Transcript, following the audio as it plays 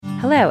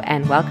Hello,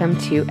 and welcome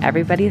to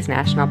Everybody's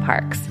National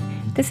Parks.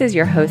 This is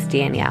your host,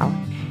 Danielle.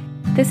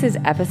 This is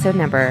episode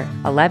number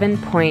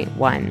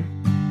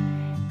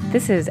 11.1.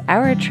 This is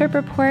our trip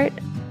report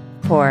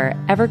for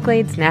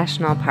Everglades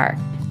National Park.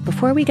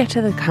 Before we get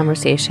to the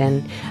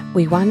conversation,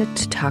 we wanted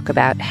to talk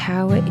about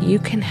how you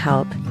can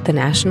help the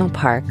national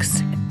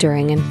parks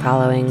during and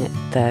following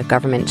the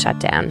government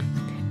shutdown.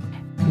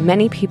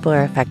 Many people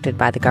are affected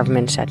by the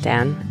government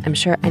shutdown. I'm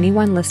sure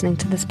anyone listening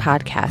to this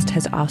podcast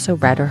has also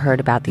read or heard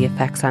about the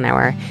effects on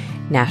our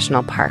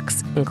national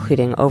parks,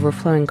 including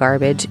overflowing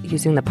garbage,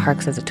 using the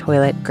parks as a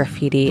toilet,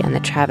 graffiti, and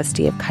the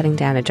travesty of cutting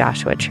down a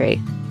Joshua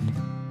tree.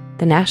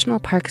 The national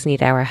parks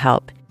need our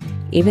help.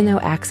 Even though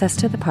access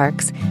to the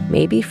parks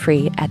may be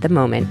free at the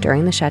moment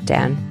during the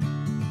shutdown,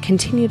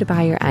 continue to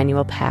buy your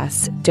annual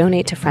pass,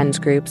 donate to friends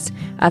groups,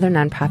 other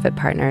nonprofit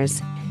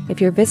partners. If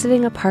you're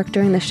visiting a park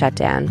during the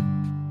shutdown,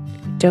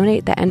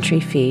 donate the entry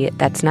fee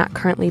that's not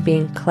currently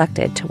being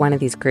collected to one of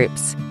these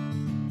groups.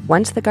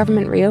 Once the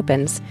government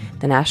reopens,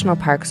 the National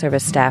Park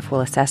Service staff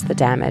will assess the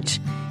damage.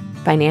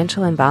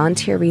 Financial and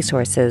volunteer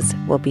resources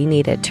will be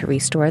needed to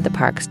restore the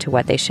parks to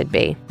what they should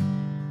be.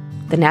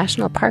 The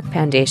National Park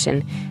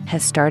Foundation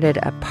has started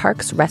a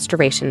Parks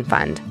Restoration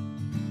Fund.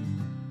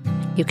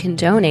 You can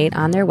donate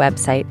on their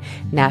website,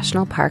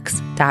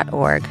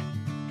 nationalparks.org.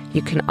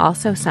 You can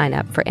also sign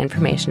up for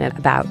information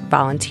about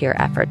volunteer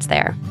efforts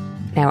there.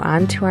 Now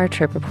on to our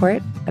trip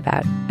report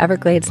about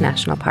Everglades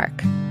National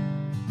Park.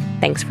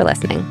 Thanks for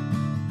listening.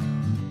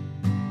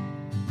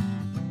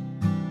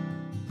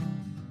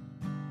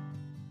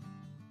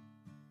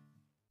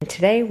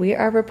 Today we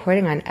are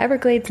reporting on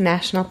Everglades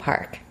National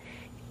Park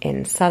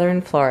in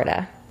southern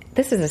Florida.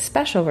 This is a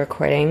special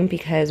recording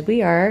because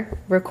we are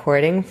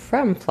recording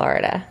from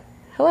Florida.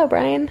 Hello,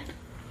 Brian.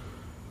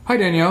 Hi,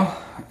 Danielle.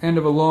 End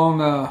of a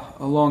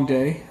long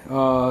day.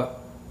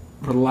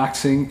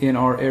 Relaxing in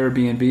our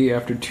Airbnb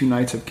after 2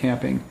 nights of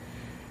camping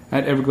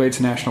at Everglades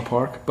National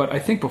Park. But I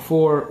think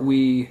before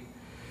we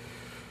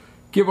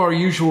give our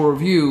usual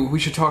review, we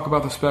should talk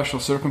about the special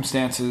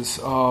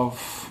circumstances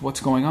of what's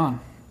going on.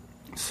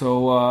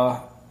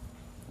 So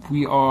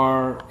we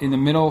are in the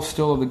middle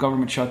still of the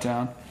government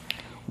shutdown.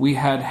 We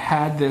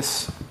had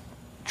this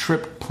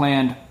trip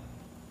planned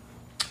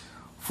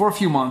for a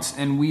few months,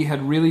 and we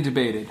had really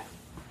debated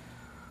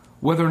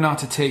whether or not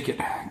to take it,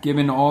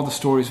 given all the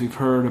stories we've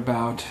heard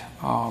about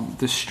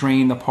the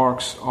strain the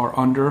parks are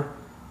under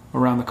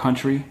around the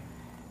country.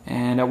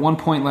 And at one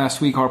point last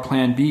week, our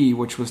plan B,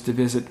 which was to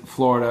visit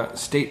Florida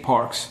state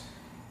parks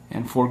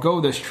and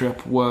forego this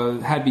trip,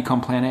 had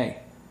become plan A.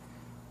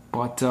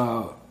 But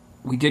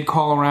we did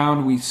call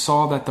around. We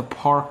saw that the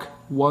park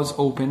was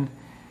open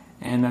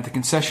and that the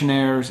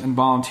concessionaires and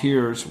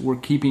volunteers were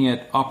keeping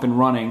it up and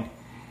running.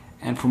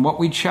 And from what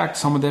we checked,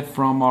 some of it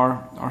from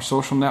our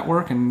social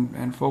network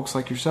and folks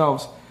like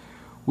yourselves,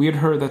 we had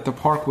heard that the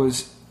park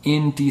was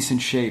in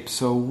decent shape.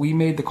 So we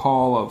made the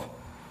call of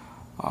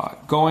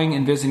going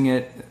and visiting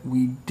it.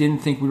 We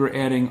didn't think we were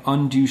adding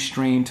undue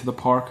strain to the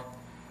park.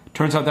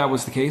 Turns out that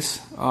was the case.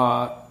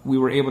 We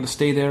were able to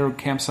stay there,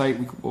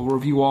 campsite. We'll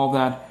review all of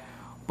that.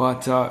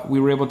 But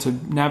we were able to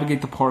navigate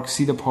the park,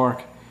 see the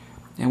park,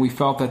 and we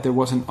felt that there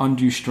wasn't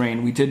undue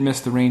strain. We did miss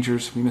the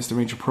rangers. We missed the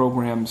ranger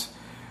programs.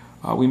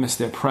 We missed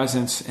their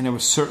presence, and it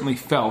was certainly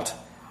felt.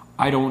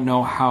 I don't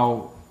know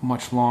how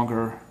much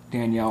longer,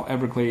 Danielle,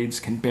 Everglades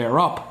can bear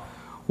up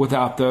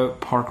without the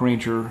park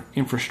ranger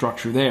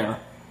infrastructure there.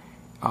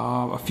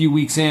 A few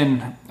weeks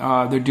in,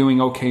 they're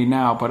doing okay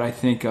now, but I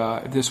think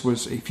if this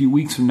was a few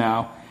weeks from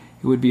now,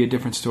 it would be a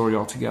different story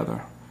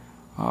altogether.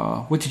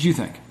 What did you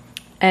think?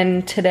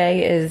 And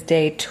today is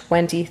day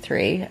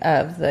 23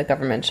 of the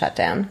government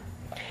shutdown.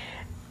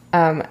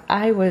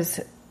 I was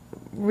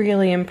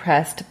really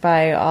impressed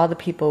by all the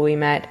people we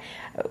met.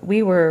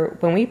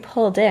 When we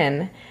pulled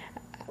in,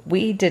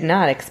 we did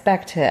not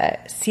expect to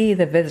see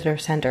the visitor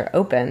center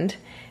opened.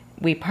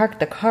 We parked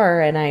the car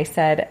and I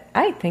said,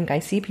 I think I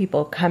see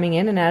people coming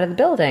in and out of the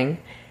building.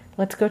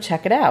 Let's go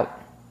check it out.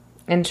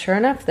 And sure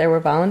enough, there were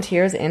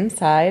volunteers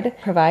inside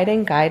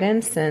providing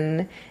guidance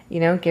and,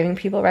 giving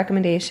people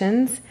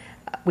recommendations.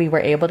 We were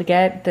able to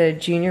get the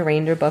junior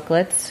ranger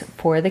booklets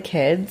for the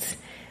kids.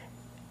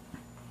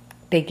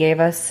 They gave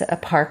us a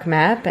park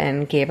map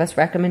and gave us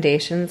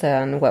recommendations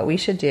on what we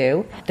should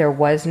do. There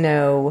was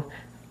no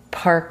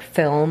park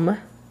film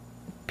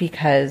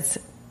because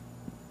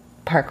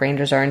park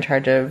rangers are in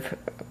charge of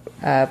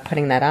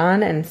putting that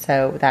on, and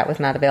so that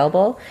was not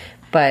available.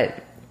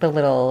 But the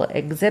little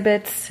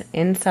exhibits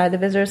inside the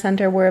visitor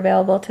center were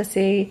available to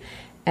see,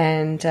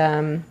 and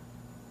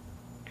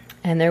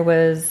there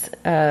was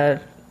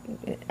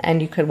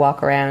and you could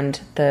walk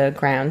around the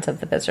grounds of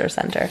the visitor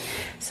center.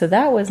 So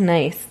that was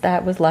nice.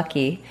 That was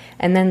lucky.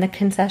 And then the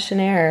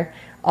concessionaire,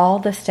 all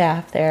the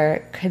staff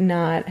there could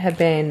not have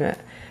been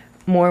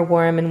more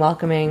warm and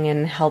welcoming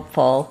and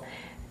helpful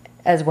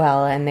as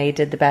well. And they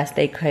did the best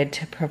they could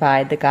to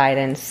provide the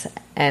guidance.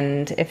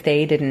 And if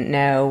they didn't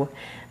know,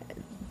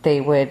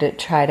 they would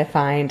try to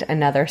find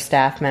another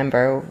staff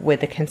member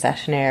with the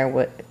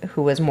concessionaire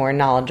who was more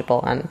knowledgeable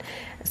on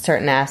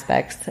certain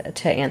aspects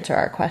to answer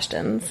our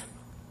questions.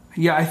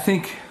 Yeah, I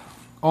think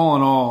all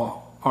in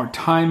all, our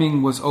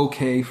timing was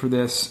okay for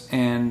this,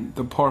 and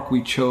the park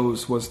we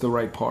chose was the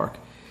right park.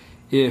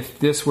 If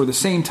this were the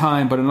same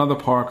time but another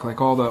park, like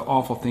all the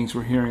awful things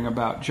we're hearing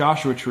about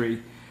Joshua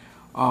Tree,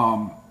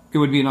 it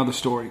would be another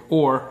story.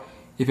 Or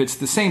if it's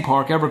the same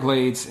park,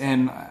 Everglades,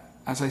 and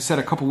as I said,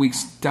 a couple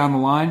weeks down the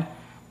line,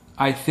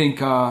 I think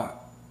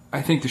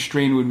the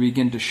strain would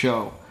begin to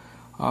show.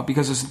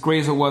 Because as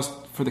great as it was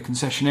for the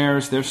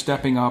concessionaires, they're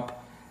stepping up.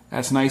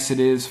 As nice it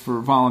is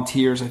for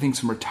volunteers, I think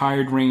some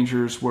retired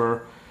rangers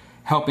were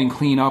helping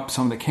clean up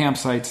some of the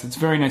campsites. It's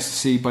very nice to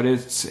see, but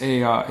it's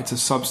a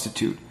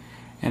substitute,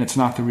 and it's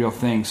not the real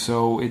thing.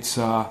 So it's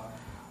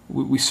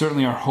we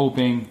certainly are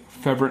hoping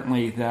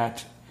fervently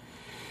that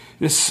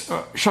this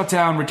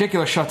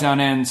ridiculous shutdown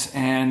ends,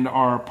 and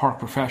our park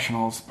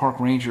professionals, park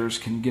rangers,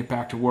 can get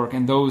back to work.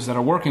 And those that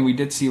are working, we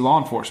did see law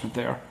enforcement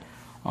there.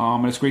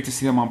 And it's great to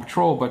see them on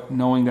patrol, but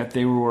knowing that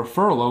they were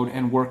furloughed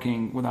and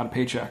working without a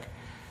paycheck.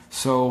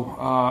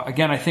 So,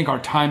 again, I think our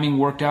timing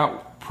worked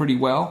out pretty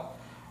well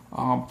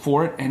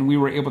for it, and we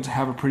were able to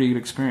have a pretty good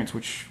experience,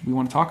 which we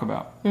want to talk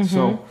about.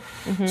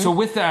 Mm-hmm. So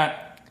with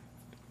that,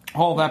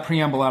 all that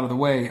preamble out of the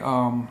way,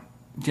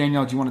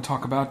 Danielle, do you want to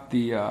talk about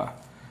the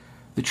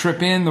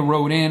trip in, the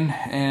road in,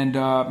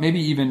 and maybe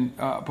even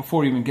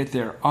before we even get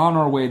there, on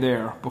our way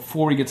there,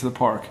 before we get to the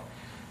park,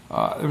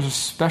 there's a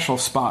special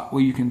spot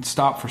where you can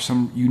stop for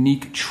some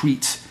unique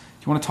treats. Do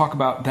you want to talk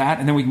about that,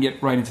 and then we can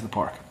get right into the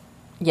park?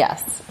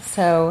 Yes.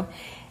 So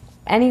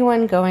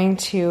anyone going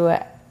to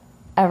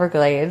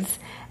Everglades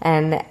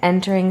and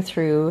entering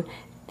through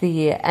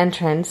the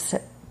entrance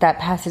that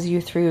passes you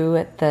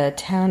through the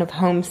town of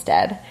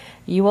Homestead,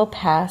 you will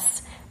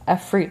pass a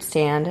fruit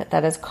stand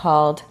that is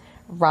called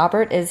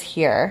Robert is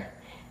Here.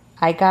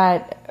 I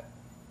got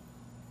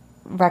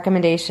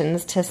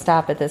recommendations to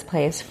stop at this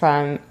place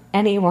from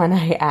anyone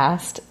I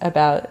asked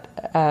about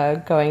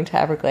going to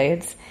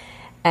Everglades,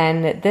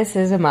 and this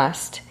is a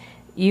must.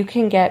 You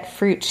can get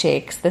fruit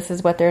shakes. This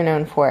is what they're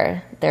known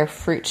for. They're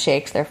fruit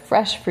shakes. They're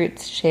fresh fruit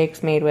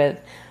shakes made with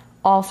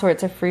all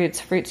sorts of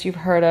fruits you've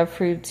heard of,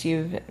 fruits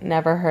you've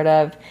never heard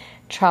of,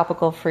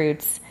 tropical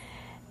fruits.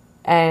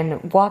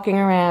 And walking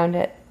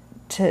around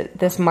to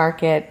this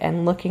market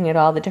and looking at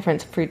all the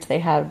different fruits they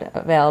had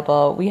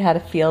available, we had a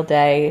field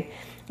day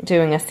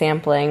doing a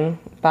sampling,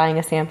 buying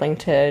a sampling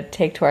to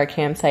take to our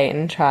campsite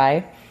and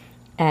try.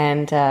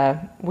 And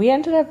we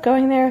ended up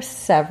going there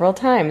several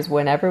times.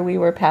 Whenever we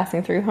were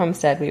passing through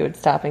Homestead, we would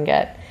stop and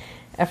get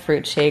a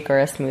fruit shake or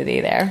a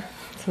smoothie there.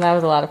 So that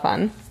was a lot of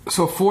fun.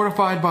 So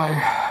fortified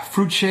by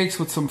fruit shakes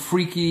with some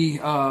freaky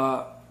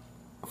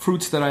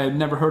fruits that I had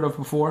never heard of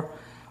before,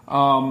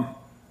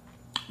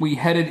 we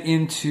headed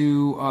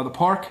into the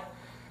park.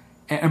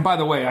 And by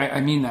the way, I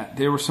mean that.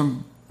 There were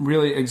some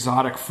really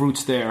exotic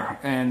fruits there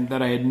and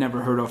that I had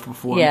never heard of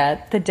before.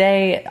 Yeah, the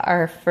day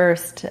our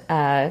first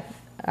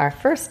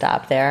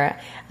stop there,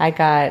 I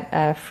got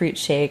a fruit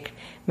shake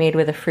made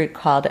with a fruit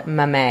called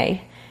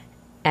mamey,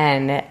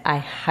 and I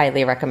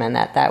highly recommend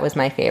that. That was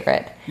my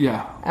favorite.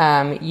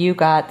 Yeah. You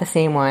got the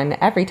same one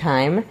every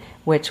time,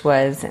 which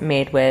was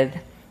made with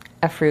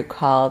a fruit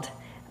called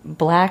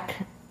black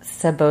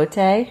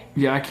sabote.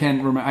 Yeah, I can't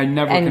remember. I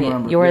never can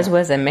remember. Yours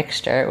was a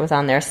mixture. It was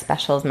on their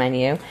specials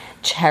menu.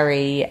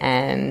 Cherry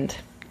and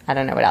I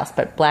don't know what else,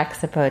 but black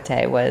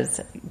sapote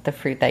was the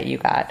fruit that you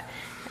got.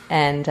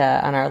 And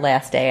on our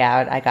last day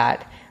out, I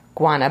got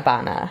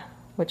guanabana,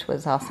 which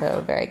was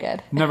also very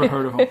good. Never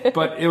heard of them,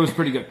 but it was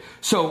pretty good.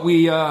 So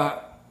we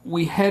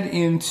head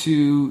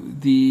into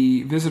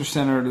the visitor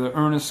center, the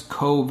Ernest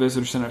Cove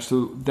Visitor Center.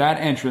 So that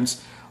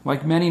entrance,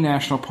 like many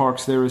national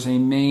parks, there is a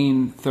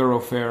main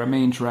thoroughfare, a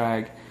main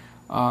drag.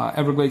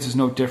 Everglades is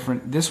no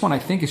different. This one, I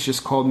think, is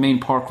just called Main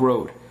Park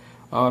Road.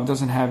 It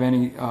doesn't have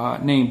any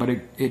name, but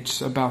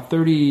it's about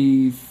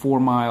 34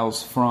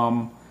 miles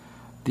from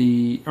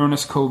the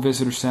Ernest Cove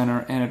Visitor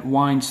Center, and it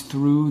winds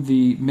through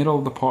the middle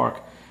of the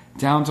park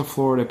down to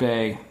Florida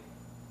Bay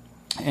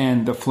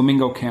and the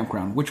Flamingo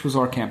Campground, which was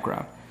our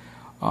campground.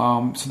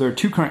 So there are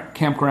two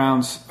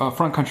campgrounds,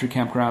 front country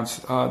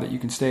campgrounds that you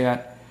can stay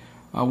at.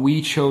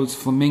 We chose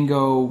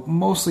Flamingo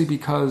mostly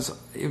because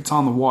it's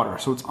on the water,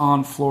 so it's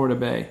on Florida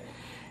Bay.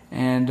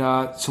 And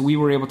so we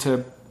were able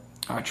to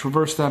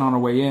traverse that on our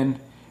way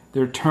in.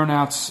 There are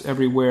turnouts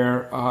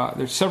everywhere.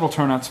 There's several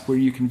turnouts where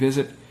you can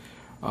visit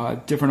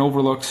different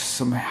overlooks,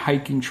 some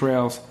hiking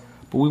trails.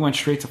 But we went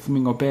straight to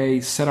Flamingo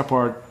Bay, set up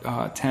our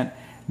tent.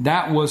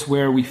 That was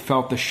where we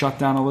felt the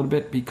shutdown a little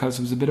bit because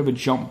it was a bit of a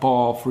jump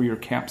ball for your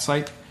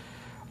campsite.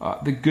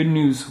 The good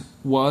news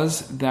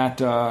was that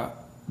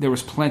there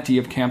was plenty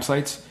of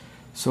campsites,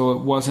 so it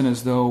wasn't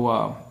as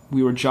though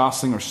we were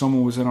jostling or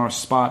someone was in our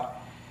spot.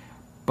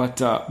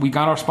 But we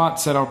got our spot,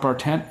 set up our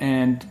tent,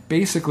 and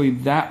basically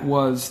that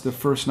was the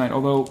first night.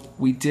 Although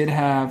we did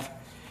have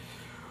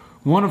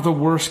one of the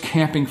worst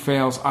camping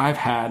fails I've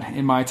had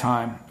in my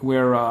time,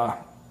 where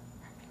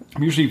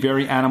I'm usually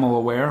very animal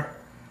aware.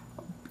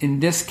 In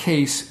this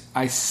case,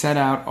 I set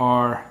out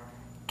our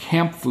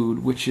camp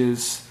food, which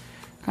is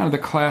kind of the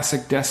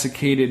classic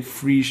desiccated,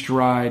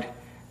 freeze-dried,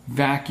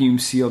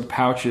 vacuum-sealed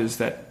pouches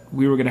that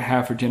we were going to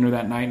have for dinner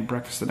that night and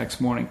breakfast the next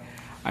morning.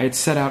 I had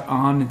set out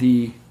on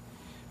the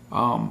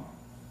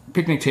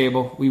picnic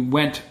table. We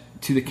went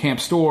to the camp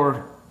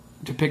store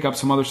to pick up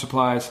some other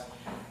supplies,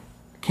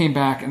 came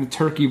back, and the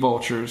turkey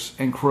vultures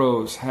and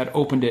crows had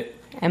opened it.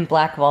 And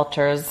black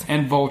vultures.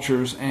 And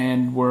vultures,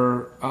 and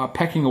were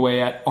pecking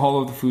away at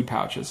all of the food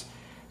pouches.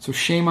 So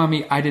shame on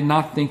me. I did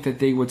not think that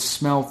they would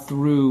smell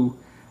through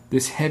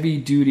this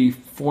heavy-duty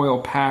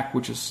foil pack,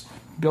 which is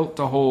built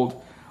to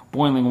hold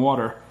boiling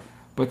water.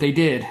 But they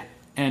did,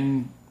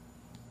 and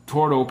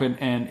tore it open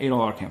and ate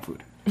all our camp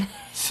food.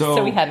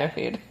 So we had no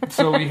food.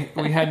 So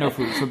we had no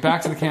food. So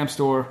back to the camp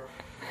store.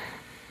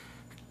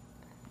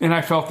 And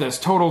I felt this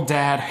total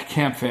dad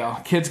camp fail.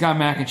 Kids got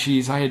mac and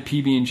cheese. I had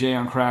PB&J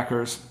on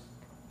crackers,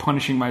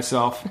 punishing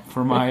myself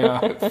for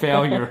my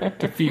failure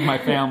to feed my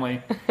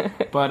family.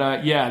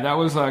 But that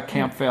was a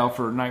camp fail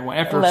for night one.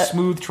 After a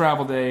smooth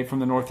travel day from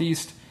the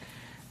Northeast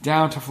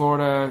down to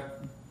Florida,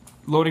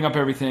 loading up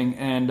everything,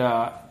 and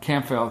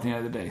camp fail at the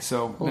end of the day.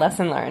 So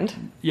lesson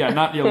learned.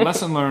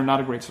 Lesson learned,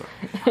 not a great story.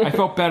 I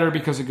felt better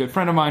because a good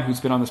friend of mine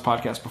who's been on this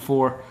podcast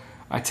before,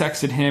 I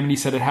texted him and he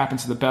said it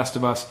happens to the best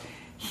of us.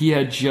 He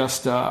had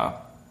just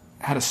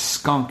had a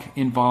skunk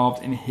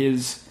involved in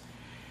his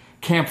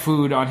camp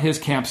food on his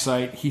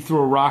campsite. He threw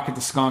a rock at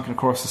the skunk, and of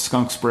course the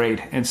skunk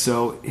sprayed, and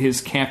so his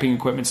camping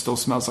equipment still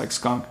smells like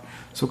skunk.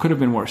 So it could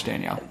have been worse,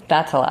 Danielle.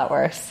 That's a lot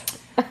worse.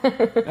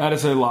 That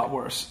is a lot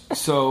worse.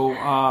 So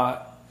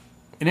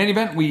in any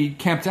event, we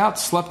camped out,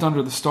 slept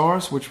under the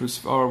stars, we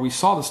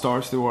saw the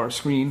stars through our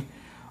screen.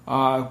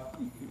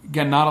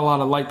 Again, not a lot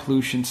of light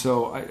pollution,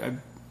 so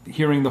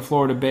hearing the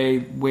Florida Bay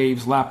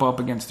waves lap up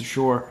against the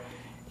shore.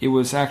 It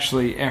was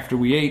actually, after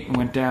we ate and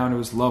went down, it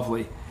was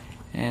lovely.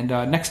 And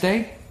next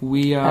day,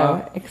 we...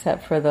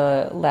 except for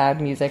the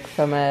loud music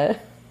from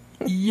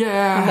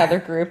another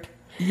group.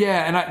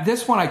 Yeah, and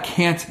this one I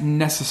can't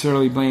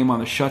necessarily blame on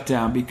the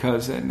shutdown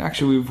because, and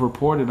actually we've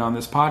reported on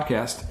this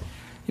podcast,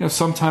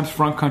 sometimes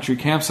front country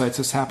campsites,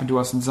 this happened to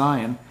us in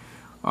Zion,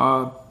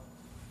 on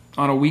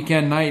a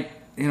weekend night,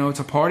 it's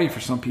a party for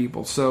some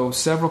people. So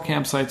several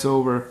campsites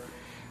over,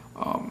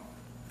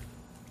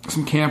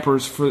 some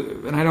campers,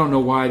 and I don't know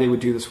why they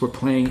would do this, were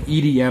playing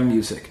EDM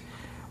music,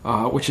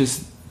 which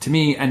is, to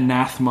me,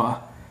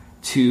 anathema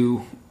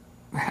to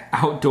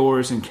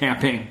outdoors and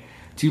camping,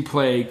 to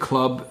play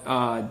club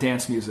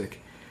dance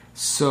music.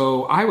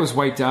 So I was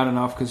wiped out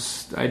enough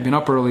because I'd been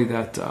up early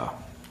that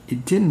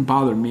it didn't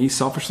bother me,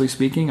 selfishly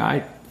speaking. I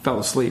fell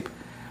asleep.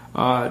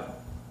 Did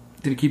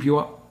it keep you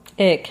up?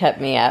 It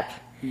kept me up.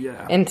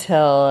 Yeah.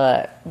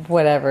 Until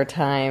whatever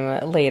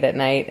time late at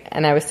night.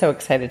 And I was so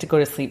excited to go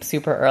to sleep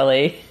super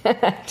early.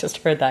 I just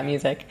heard that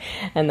music.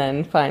 And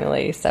then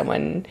finally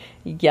someone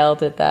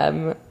yelled at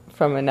them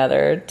from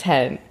another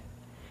tent,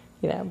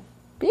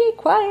 be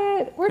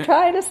quiet, we're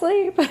trying to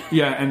sleep.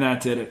 Yeah, and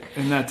that did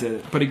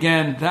it. But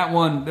again,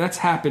 that's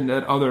happened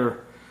at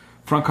other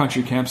front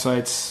country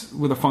campsites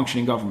with a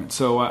functioning government.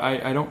 So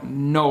I don't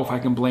know if I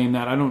can blame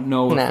that. I don't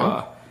know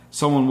if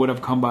someone would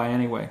have come by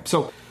anyway.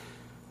 So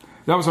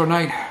that was our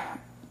night.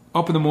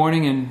 Up in the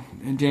morning,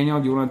 and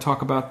Danielle, do you want to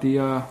talk about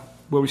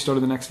where we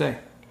started the next day?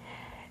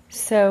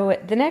 So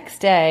the next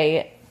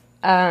day,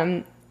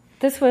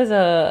 this was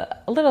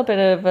a little bit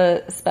of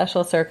a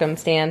special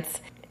circumstance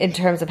in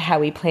terms of how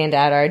we planned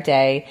out our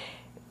day.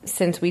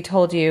 Since we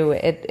told you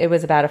it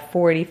was about a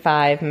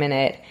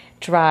 45-minute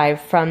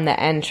drive from the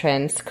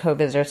entrance,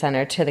 Co-Visitor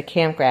Center, to the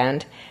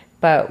campground.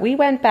 But we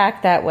went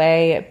back that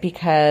way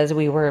because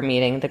we were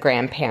meeting the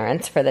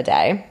grandparents for the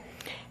day.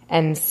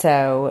 And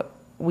so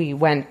we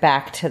went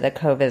back to the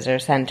Co-Visitor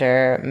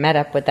Center, met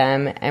up with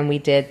them, and we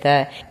did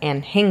the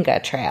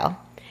Anhinga Trail.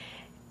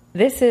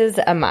 This is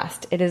a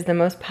must. It is the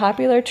most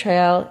popular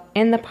trail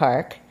in the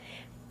park,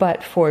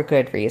 but for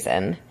good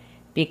reason,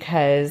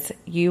 because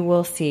you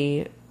will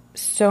see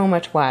so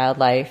much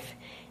wildlife.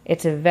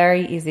 It's a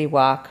very easy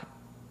walk,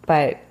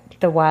 but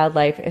the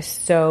wildlife is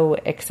so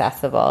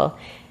accessible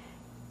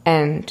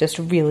and just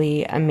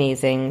really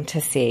amazing to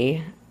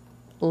see.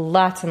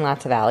 Lots and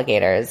lots of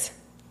alligators.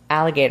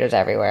 Alligators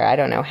everywhere. I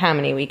don't know how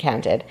many we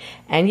counted.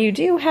 And you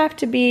do have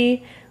to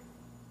be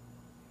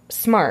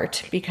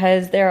smart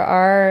because there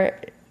are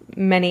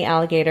many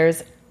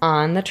alligators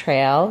on the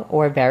trail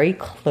or very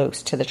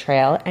close to the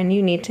trail, and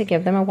you need to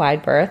give them a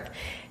wide berth.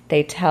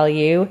 They tell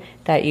you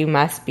that you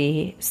must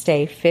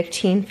stay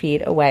 15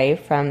 feet away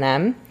from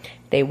them.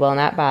 They will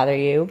not bother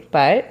you,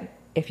 but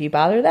if you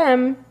bother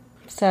them,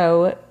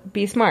 so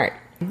be smart.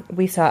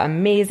 We saw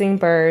amazing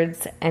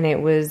birds, and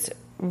it was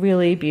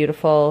really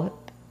beautiful.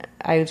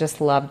 I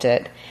just loved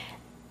it.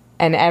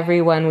 And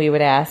everyone we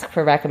would ask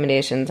for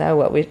recommendations,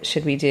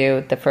 should we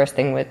do? The first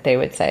thing they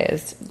would say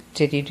is,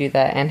 did you do the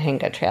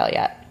Anhinga Trail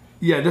yet?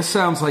 Yeah, this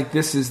sounds like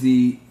this is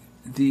the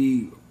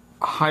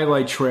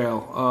highlight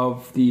trail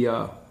of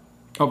the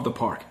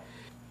park.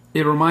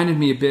 It reminded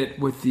me a bit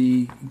with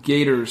the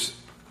gators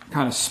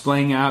kind of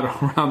splaying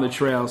out around the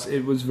trails.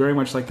 It was very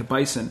much like the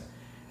bison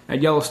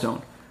at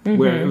Yellowstone,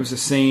 where it was the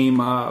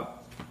same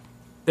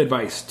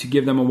advice to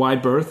give them a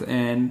wide berth,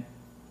 and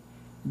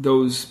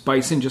those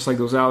bison, just like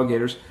those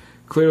alligators,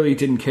 clearly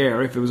didn't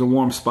care. If it was a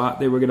warm spot,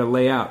 they were going to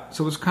lay out.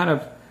 So it was kind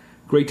of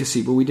great to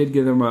see, but we did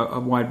give them a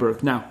wide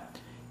berth. Now,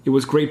 it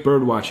was great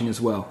bird watching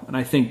as well, and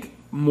I think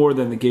more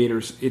than the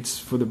gators, it's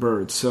for the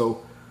birds.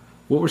 So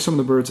what were some of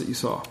the birds that you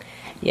saw?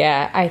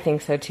 Yeah, I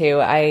think so too.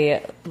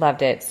 I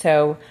loved it.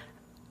 So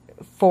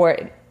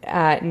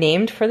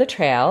named for the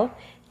trail,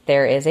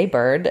 there is a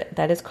bird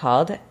that is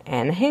called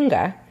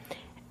Anhinga.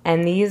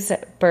 And these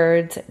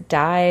birds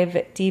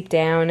dive deep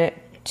down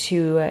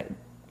to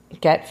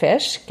get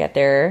fish, get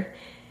their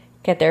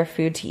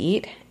food to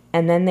eat,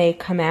 and then they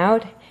come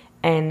out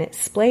and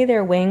splay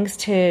their wings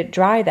to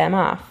dry them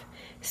off.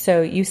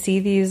 So you see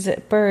these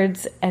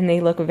birds, and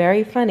they look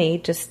very funny,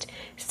 just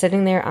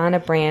sitting there on a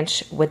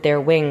branch with their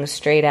wings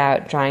straight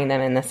out, drying them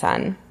in the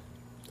sun.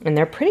 And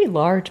they're pretty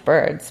large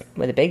birds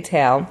with a big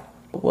tail.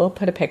 We'll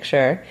put a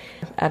picture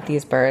of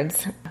these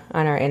birds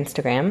on our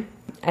Instagram.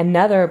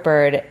 Another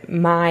bird,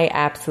 my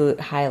absolute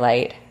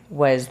highlight,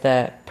 was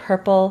the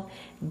purple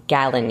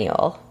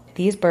gallinule.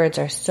 These birds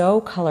are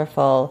so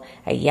colorful,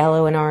 a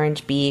yellow and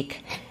orange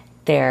beak.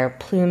 Their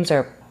plumes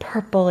are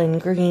purple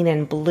and green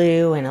and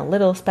blue and a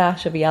little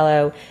splash of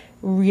yellow.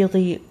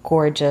 Really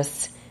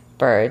gorgeous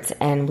birds,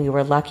 and we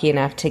were lucky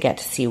enough to get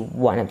to see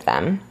one of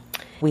them.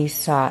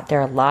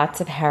 There are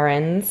lots of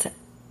herons,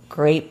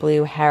 great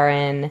blue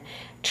heron,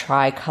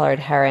 tricolored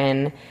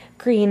heron,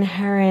 green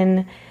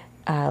heron,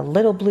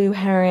 little blue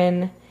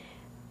heron.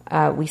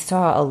 We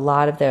saw a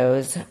lot of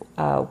those,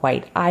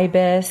 white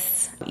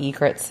ibis,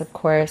 egrets, of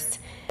course,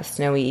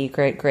 snowy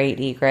egret, great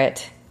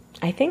egret.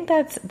 I think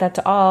that's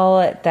all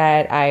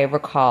that I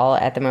recall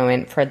at the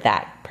moment for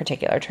that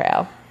particular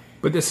trail.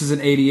 But this is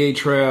an ADA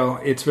trail.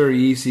 It's very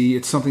easy.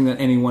 It's something that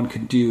anyone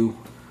could do.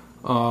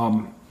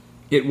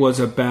 It was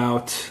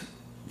about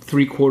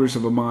 3/4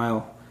 of a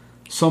mile.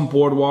 Some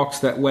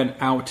boardwalks that went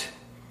out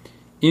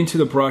into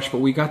the brush, but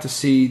we got to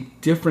see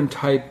different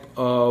type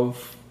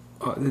of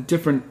the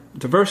different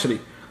diversity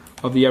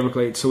of the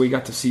Everglades. So we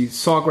got to see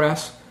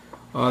sawgrass.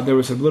 There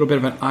was a little bit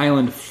of an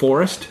island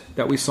forest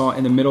that we saw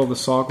in the middle of the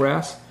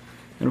sawgrass.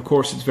 And of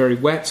course, it's very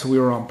wet, so we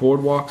were on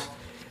boardwalks.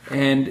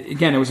 And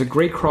again, it was a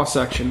great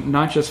cross-section,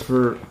 not just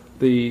for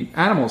the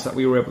animals that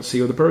we were able to see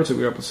or the birds that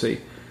we were able to see,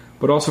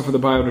 but also for the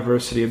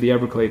biodiversity of the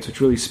Everglades,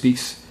 which really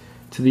speaks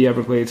to the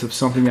Everglades of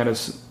something that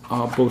is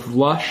both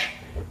lush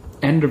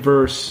and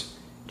diverse,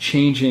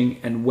 changing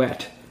and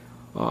wet.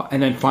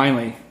 And then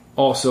finally,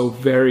 also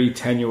very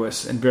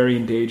tenuous and very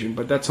endangered.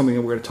 But that's something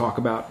that we're going to talk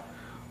about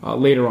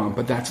later on.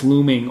 But that's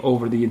looming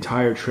over the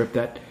entire trip,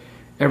 that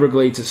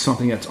Everglades is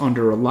something that's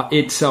under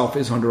itself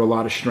is under a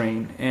lot of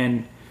strain,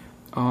 and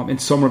in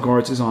some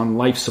regards is on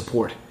life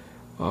support,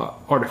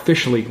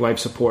 artificially life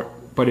support,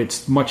 but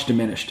it's much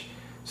diminished.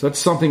 So that's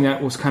something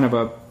that was kind of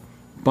a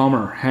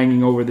bummer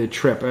hanging over the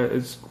trip,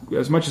 as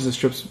much as this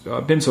trip's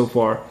been so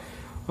far.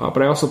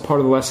 But also part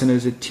of the lesson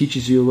is it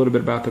teaches you a little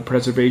bit about the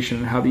preservation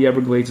and how the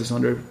Everglades is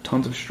under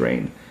tons of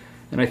strain.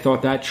 And I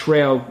thought that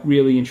trail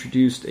really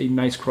introduced a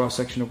nice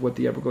cross-section of what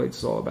the Everglades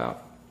is all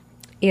about.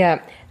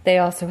 Yeah, they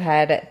also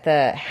had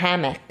the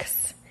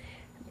hammocks,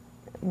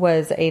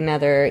 was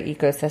another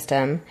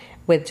ecosystem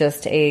with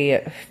just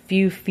a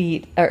few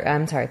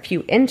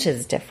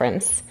inches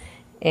difference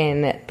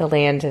in the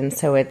land, and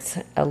so it's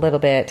a little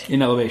bit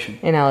in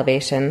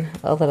elevation,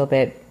 a little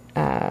bit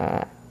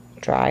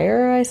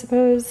drier, I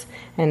suppose,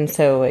 and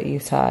so you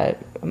saw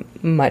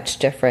much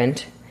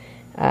different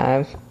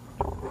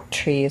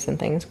trees and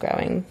things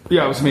growing.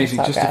 Yeah, it was amazing.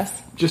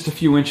 Just a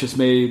few inches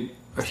made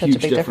a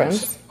huge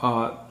difference.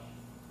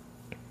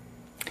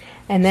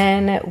 And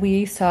then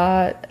we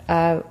saw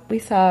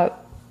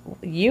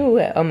you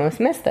almost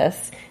missed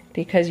this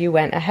because you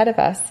went ahead of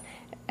us,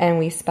 and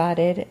we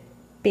spotted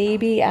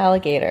baby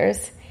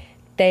alligators.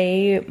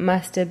 They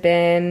must have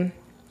been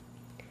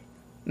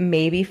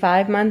maybe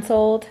 5 months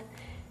old,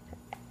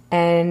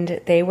 and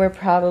they were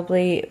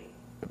probably,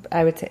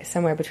 I would say,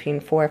 somewhere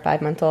between 4 or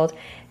 5 months old.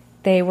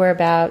 They were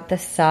about the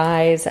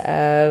size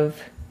of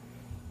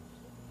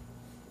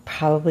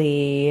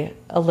probably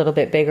a little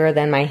bit bigger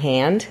than my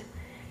hand.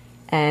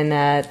 And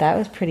that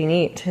was pretty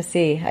neat to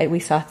see. We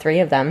saw 3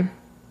 of them.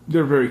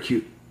 They're very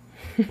cute.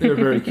 They're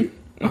very cute.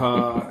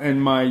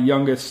 And my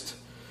youngest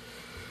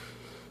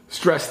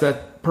stressed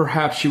that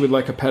perhaps she would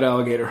like a pet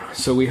alligator.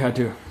 So we had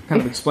to kind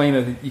of explain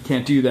that you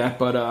can't do that.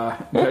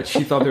 But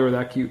she thought they were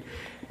that cute.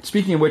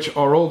 Speaking of which,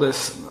 our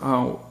oldest,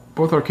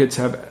 both our kids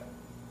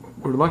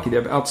we're lucky to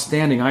have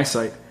outstanding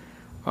eyesight.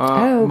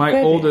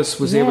 My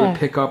oldest was able to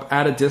pick up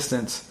at a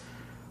distance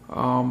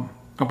a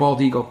bald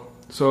eagle.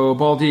 So a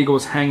bald eagle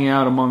was hanging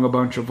out among a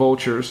bunch of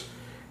vultures,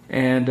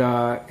 and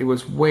it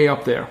was way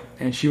up there,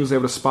 and she was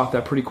able to spot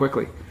that pretty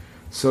quickly.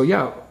 So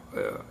yeah,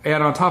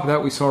 and on top of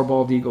that, we saw a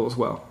bald eagle as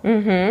well.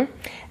 Mm-hmm.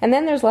 And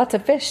then there's lots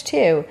of fish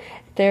too.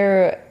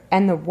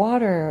 And the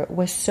water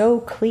was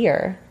so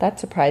clear. That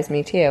surprised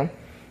me too.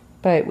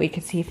 But we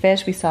could see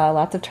fish. We saw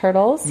lots of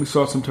turtles. We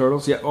saw some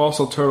turtles. Yeah,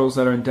 also turtles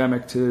that are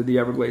endemic to the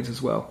Everglades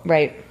as well.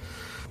 Right.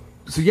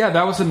 So yeah,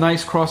 that was a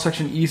nice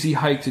cross-section, easy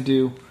hike to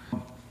do.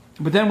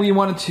 But then we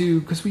wanted to,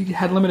 because we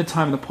had limited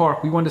time in the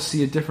park, we wanted to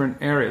see a different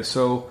area.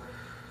 So do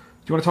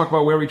you want to talk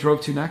about where we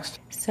drove to next?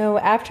 So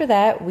after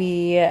that,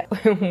 we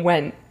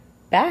went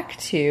back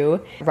to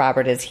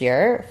Robert Is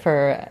Here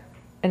for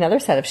another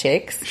set of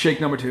shakes.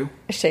 Shake number 2.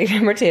 Shake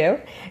number 2.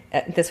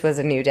 This was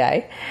a new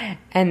day.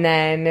 And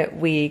then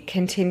we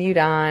continued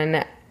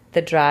on.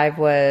 The drive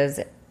was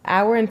an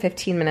hour and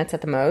 15 minutes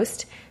at the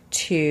most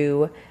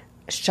to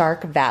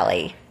Shark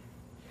Valley.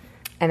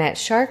 And at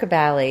Shark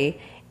Valley,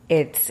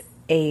 it's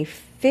a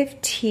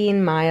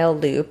 15-mile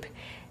loop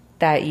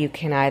that you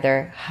can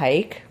either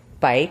hike,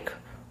 bike,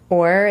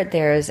 or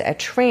there's a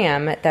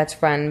tram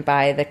that's run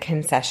by the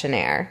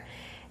concessionaire.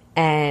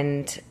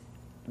 And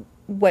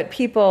what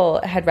people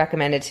had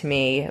recommended to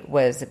me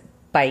was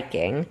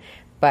biking,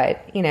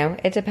 but,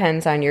 it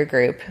depends on your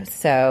group.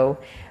 So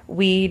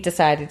we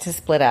decided to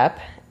split up,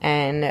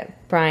 and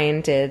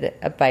Brian did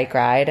a bike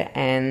ride,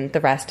 and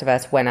the rest of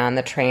us went on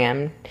the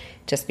tram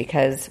just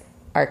because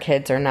our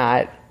kids are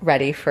not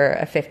ready for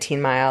a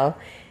 15-mile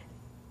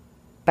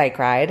bike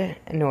ride,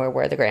 nor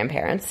were the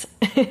grandparents.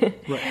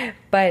 Right.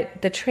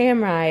 But the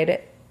tram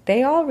ride,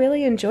 they all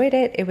really enjoyed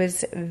it. It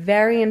was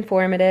very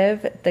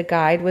informative. The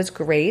guide was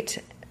great,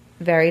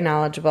 very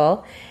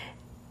knowledgeable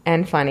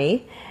and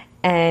funny.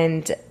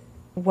 And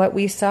what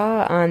we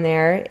saw on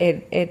there,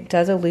 it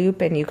does a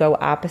loop and you go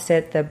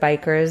opposite. The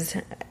bikers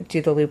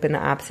do the loop in the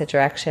opposite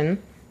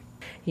direction.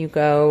 You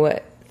go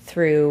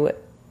through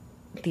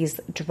these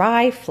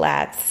dry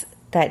flats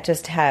that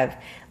just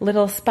have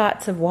little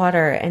spots of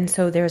water, and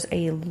so there's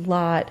a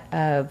lot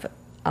of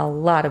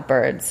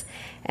birds.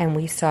 And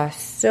we saw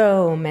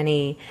so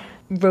many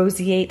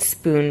roseate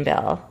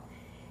spoonbill.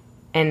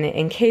 And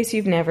in case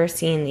you've never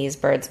seen these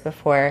birds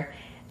before,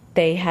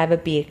 they have a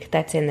beak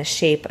that's in the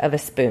shape of a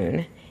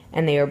spoon,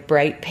 and they are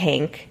bright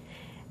pink,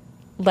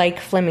 like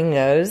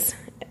flamingos,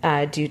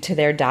 due to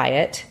their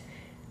diet.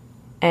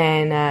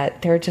 And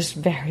they're just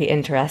very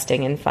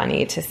interesting and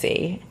funny to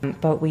see.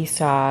 But we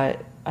saw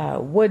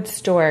wood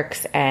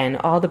storks and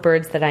all the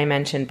birds that I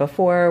mentioned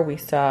before. We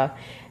saw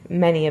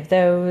many of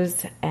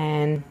those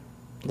and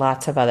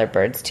lots of other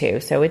birds too.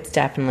 So it's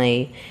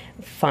definitely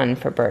fun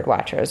for bird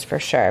watchers for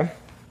sure.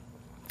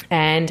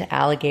 And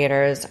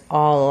alligators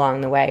all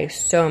along the way.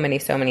 So many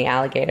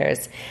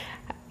alligators.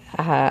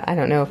 I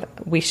don't know if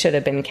we should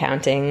have been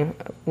counting.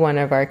 One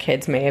of our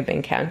kids may have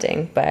been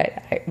counting,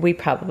 but we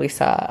probably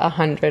saw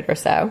 100 or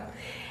so.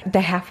 The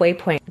halfway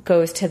point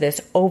goes to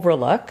this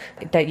overlook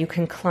that you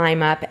can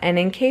climb up. And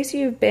in case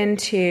you've been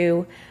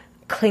to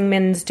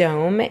Clingman's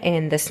Dome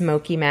in the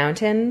Smoky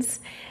Mountains,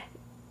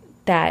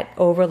 that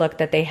overlook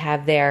that they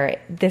have there,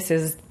 this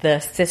is the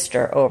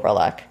sister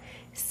overlook.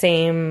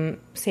 Same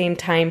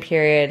time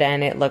period,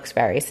 and it looks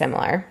very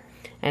similar.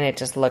 And it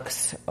just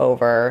looks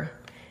over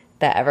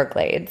the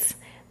Everglades.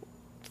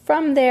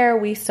 From there,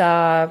 we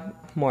saw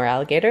more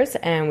alligators,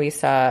 and we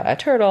saw a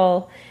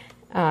turtle.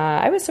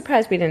 I was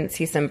surprised we didn't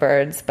see some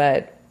birds,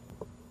 but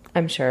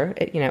I'm sure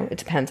it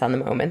depends on the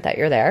moment that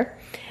you're there.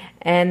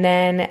 And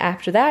then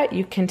after that,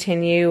 you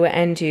continue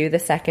and do the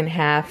second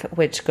half,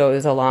 which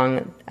goes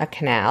along a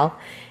canal,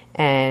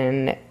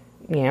 and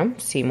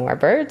see more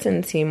birds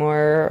and see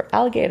more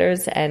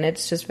alligators, and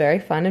it's just very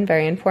fun and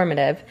very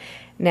informative.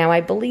 Now, I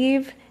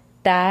believe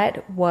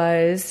that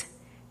was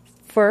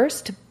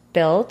first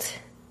built,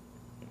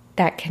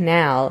 that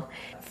canal,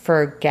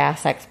 for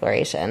gas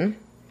exploration.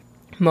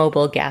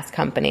 Mobil Gas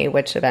Company,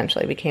 which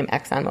eventually became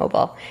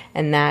ExxonMobil.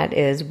 And that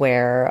is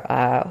where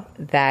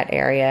that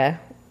area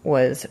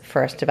was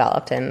first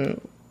developed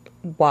and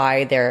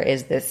why there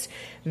is this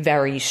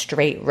very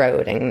straight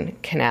road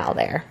and canal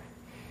there.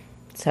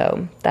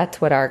 So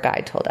that's what our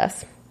guide told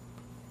us.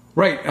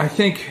 Right. I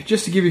think,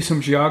 just to give you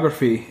some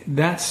geography,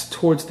 that's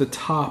towards the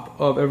top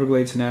of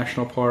Everglades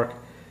National Park.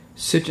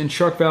 And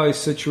Shark Valley is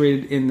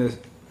situated in the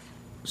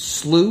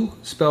Slough,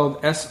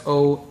 spelled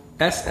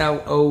S-L-O-U-G-H.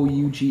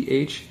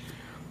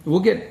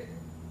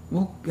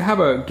 We'll have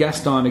a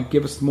guest on to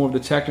give us more of the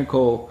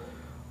technical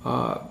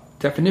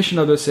definition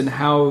of this and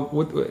how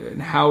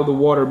the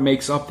water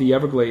makes up the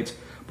Everglades.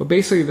 But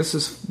basically, this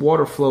is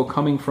water flow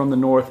coming from the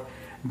north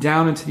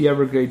down into the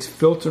Everglades,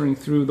 filtering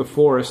through the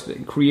forest,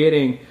 and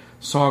creating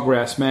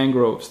sawgrass,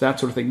 mangroves, that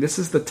sort of thing. This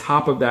is the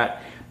top of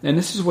that, and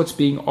this is what's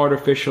being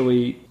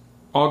artificially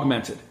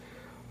augmented.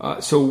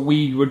 So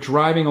we were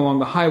driving along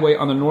the highway.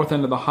 On the north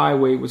end of the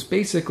highway was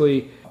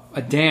basically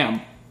a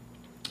dam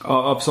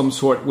of some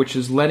sort, which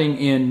is letting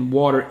in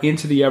water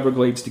into the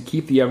Everglades to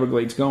keep the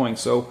Everglades going.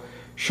 So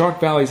Shark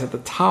Valley is at the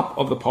top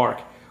of the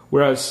park,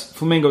 whereas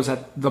Flamingo's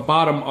at the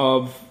bottom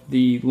of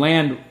the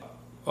land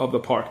of the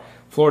park.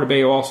 Florida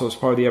Bay also is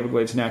part of the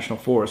Everglades National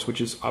Forest,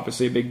 which is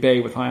obviously a big bay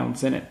with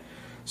islands in it.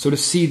 So to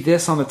see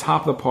this on the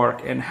top of the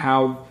park and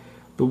how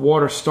the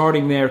water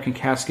starting there can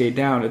cascade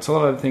down, it's a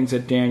lot of the things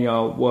that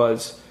Danielle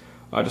was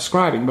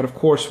describing. But of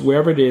course,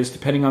 wherever it is,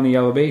 depending on the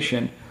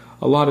elevation,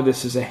 a lot of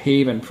this is a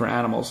haven for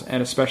animals,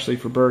 and especially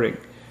for birding.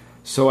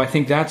 So I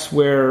think that's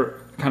where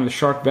kind of the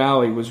Shark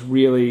Valley was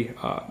really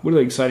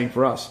exciting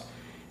for us.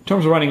 In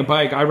terms of riding a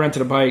bike, I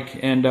rented a bike,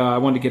 and I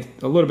wanted to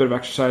get a little bit of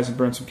exercise and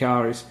burn some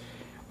calories.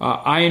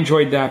 I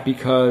enjoyed that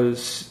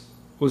because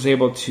I was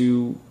able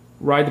to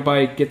ride the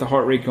bike, get the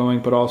heart rate going,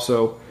 but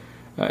also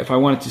if I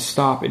wanted to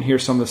stop and hear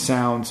some of the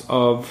sounds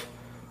of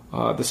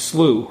the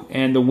slough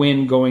and the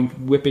wind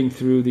whipping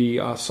through the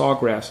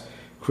sawgrass,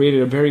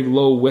 created a very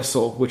low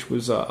whistle, which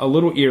was a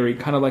little eerie,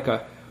 kind of like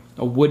a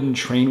wooden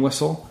train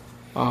whistle.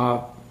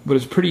 But it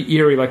was pretty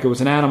eerie, like it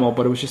was an animal,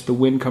 but it was just the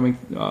wind coming,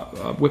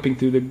 whipping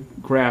through the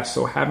grass.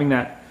 So having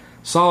that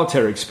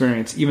solitary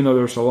experience, even though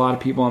there's a lot of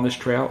people on this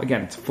trail,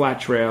 again, it's a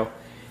flat trail,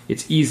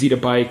 it's easy to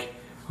bike,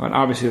 and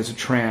obviously there's a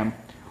tram.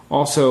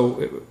 Also,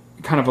 it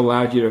kind of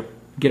allowed you to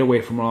get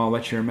away from it all,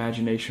 let your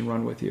imagination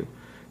run with you.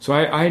 So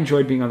I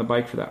enjoyed being on the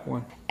bike for that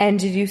one. And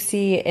did you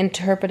see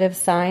interpretive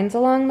signs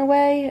along the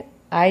way?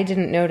 I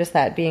didn't notice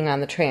that being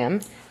on the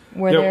tram.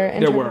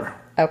 There were.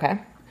 Okay.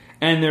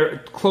 And they're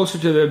closer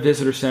to the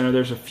visitor center.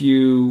 There's a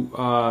few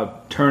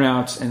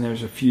turnouts and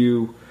there's a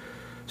few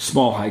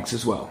small hikes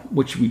as well,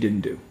 which we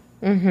didn't do.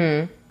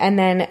 Mm-hmm. And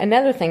then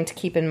another thing to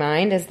keep in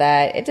mind is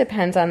that it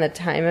depends on the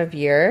time of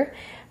year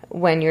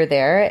when you're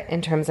there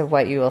in terms of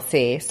what you will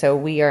see. So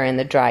we are in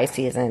the dry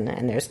season,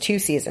 and there's 2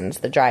 seasons,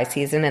 the dry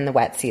season and the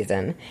wet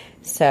season.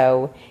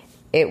 So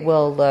it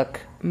will look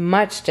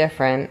much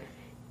different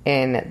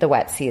in the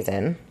wet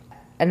season.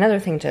 Another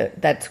thing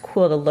that's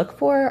cool to look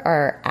for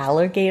are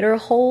alligator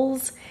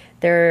holes.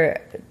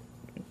 They're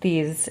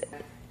these,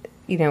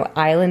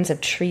 islands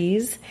of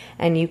trees,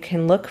 and you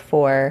can look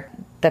for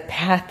the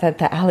path that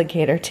the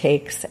alligator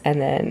takes,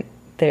 and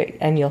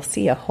you'll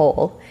see a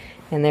hole,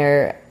 and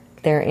they're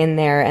in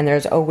there, and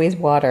there's always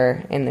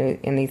water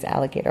in these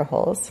alligator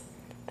holes.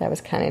 That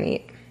was kind of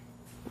neat.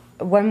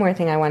 One more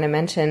thing I want to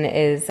mention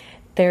is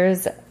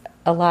there's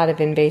a lot of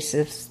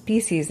invasive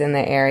species in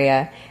the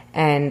area,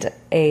 and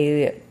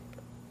a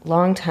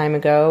long time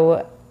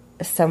ago,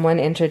 someone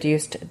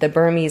introduced the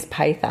Burmese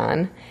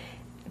python.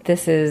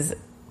 This is,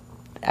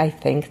 I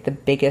think, the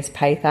biggest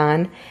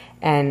python,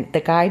 and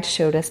the guide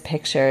showed us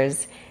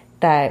pictures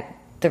that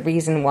the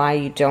reason why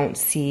you don't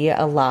see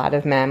a lot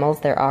of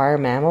mammals, there are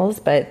mammals,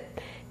 but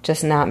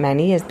just not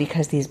many, is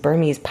because these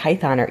Burmese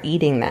python are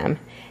eating them,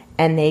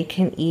 and they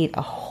can eat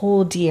a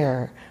whole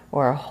deer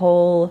or a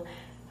whole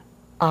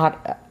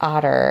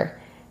otter,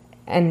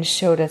 and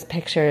showed us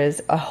pictures,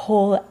 a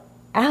whole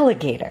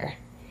alligator.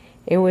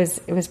 It was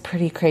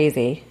pretty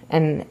crazy,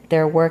 and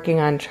they're working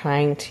on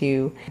trying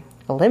to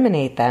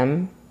eliminate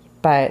them,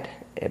 but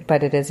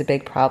it is a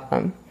big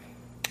problem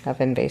of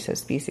invasive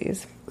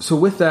species. So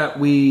with that,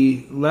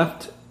 we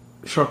left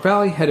Shark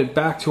Valley, headed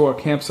back to our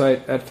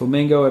campsite at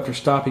Flamingo after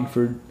stopping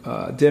for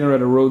dinner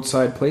at a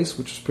roadside place,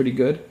 which was pretty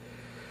good.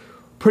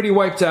 Pretty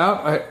wiped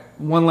out.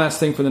 One last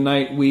thing for the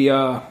night, we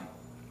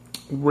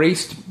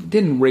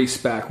didn't race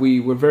back.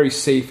 We were very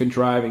safe in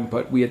driving,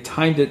 but we had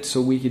timed it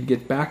so we could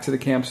get back to the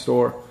camp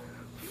store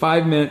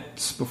 5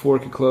 minutes before it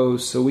could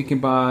close, so we can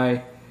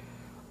buy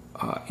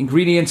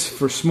ingredients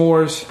for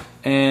s'mores,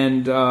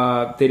 and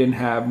they didn't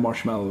have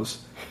marshmallows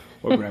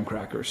or graham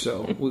crackers,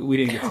 so we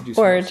didn't get to do s'mores.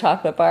 Or a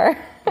chocolate bar.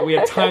 We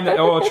had timed that,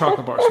 a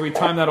chocolate bar, so we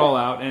timed that all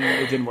out, and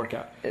it didn't work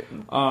out.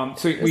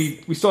 So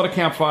we still had a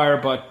campfire,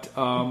 but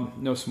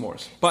no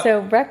s'mores. So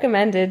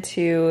recommended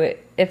to,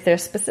 if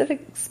there's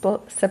specific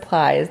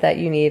supplies that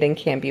you need and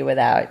can't be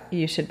without,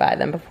 you should buy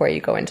them before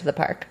you go into the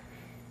park.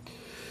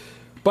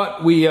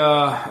 But we,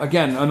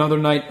 again, another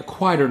night, a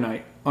quieter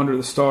night under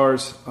the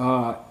stars.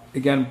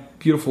 Again,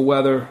 beautiful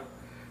weather,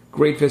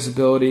 great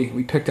visibility.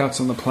 We picked out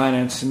some of the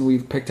planets, and we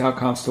picked out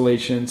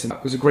constellations, and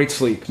it was a great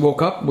sleep.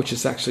 Woke up, which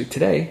is actually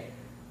today.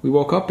 We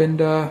woke up,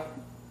 and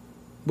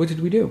what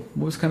did we do?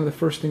 What was kind of the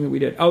first thing that we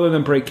did, other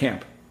than break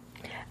camp?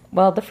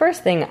 Well, the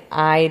first thing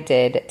I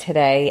did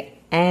today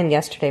and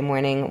yesterday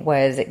morning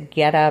was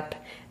get up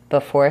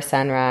before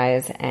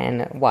sunrise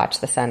and watch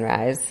the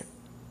sunrise,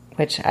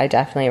 which I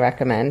definitely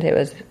recommend. It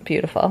was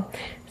beautiful,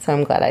 so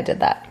I'm glad I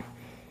did that.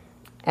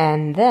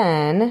 And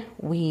then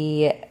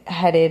we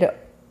headed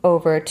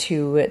over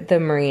to the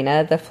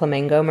marina, the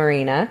Flamingo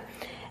Marina,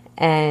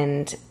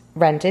 and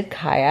rented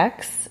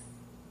kayaks,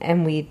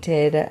 and we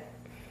did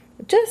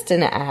just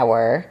an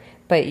hour,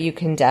 but you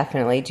can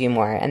definitely do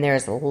more. And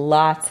there's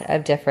lots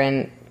of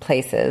different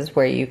places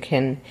where you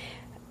can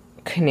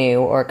canoe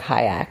or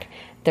kayak.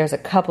 There's a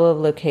couple of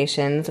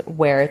locations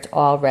where it's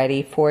all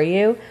ready for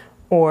you,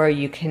 or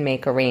you can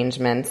make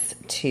arrangements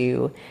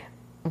to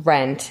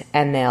rent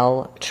and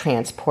they'll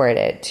transport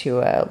it to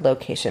a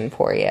location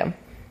for you.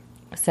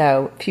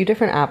 So a few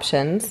different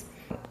options.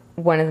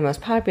 One of the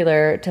most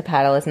popular to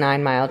paddle is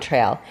 9 Mile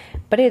Trail,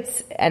 but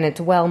it's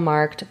well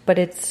marked, but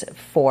it's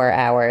 4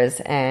 hours,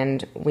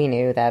 and we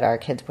knew that our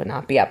kids would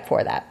not be up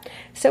for that.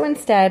 So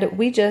instead,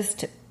 we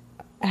just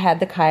had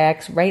the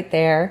kayaks right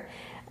there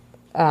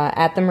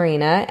at the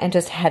marina and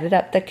just headed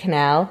up the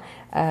canal,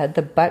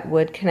 the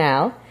Buttwood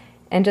Canal,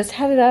 and just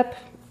headed up.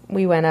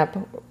 We went up,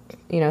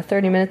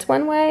 30 minutes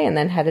one way and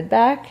then headed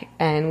back,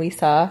 and we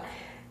saw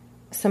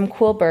some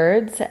cool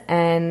birds.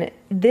 And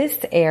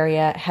this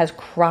area has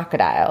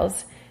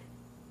crocodiles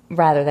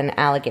rather than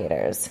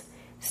alligators.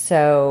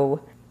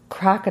 So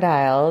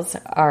crocodiles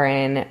are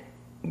in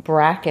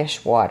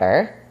brackish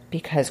water,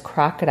 because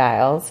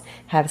crocodiles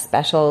have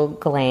special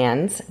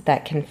glands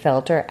that can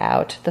filter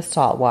out the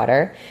salt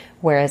water,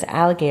 whereas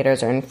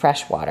alligators are in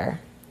fresh water.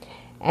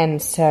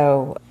 And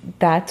so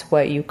that's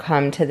what you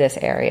come to this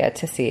area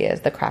to see,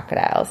 is the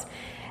crocodiles.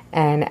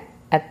 And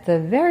at the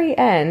very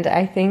end,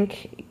 I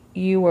think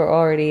you were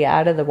already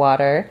out of the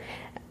water,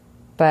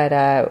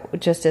 but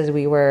just as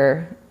we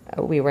were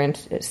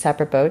in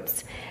separate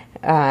boats,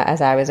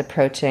 as I was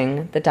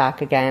approaching the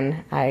dock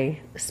again,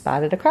 I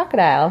spotted a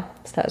crocodile.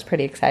 So that was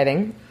pretty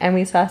exciting. And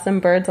we saw some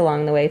birds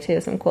along the way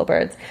too, some cool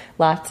birds.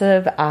 Lots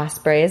of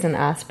ospreys and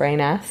osprey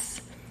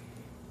nests.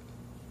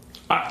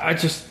 I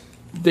just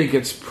think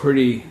it's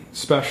pretty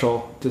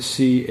special to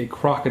see a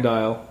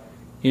crocodile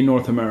in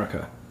North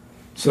America.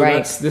 So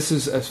right. This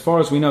is, as far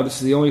as we know, this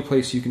is the only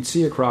place you can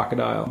see a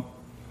crocodile.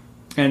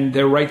 And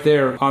they're right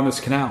there on this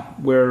canal.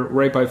 We're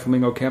right by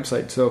Flamingo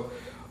Campsite. So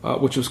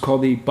which was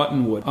called the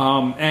Buttonwood.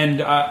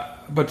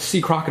 But to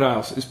see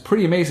crocodiles is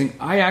pretty amazing.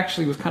 I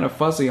actually was kind of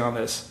fuzzy on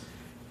this.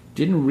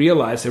 Didn't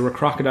realize there were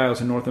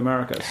crocodiles in North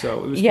America,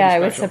 so it was I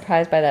was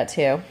surprised by that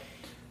too.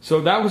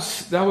 So that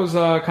was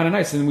kind of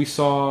nice. And we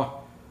saw.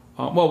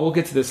 We'll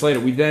get to this later.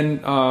 We then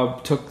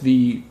took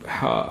the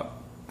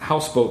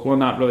houseboat. Well,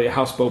 not really a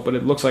houseboat, but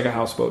it looks like a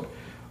houseboat.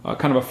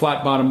 Kind of a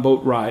flat bottom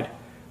boat ride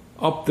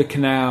up the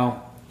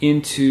canal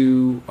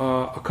into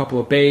a couple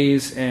of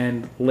bays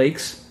and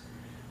lakes.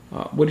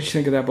 What did you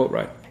think of that boat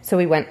ride? So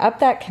we went up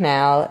that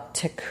canal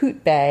to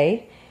Coot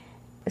Bay.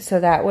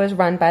 So that was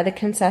run by the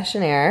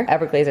concessionaire,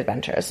 Everglades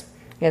Adventures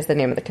is the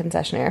name of the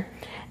concessionaire.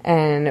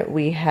 And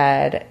we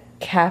had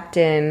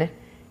Captain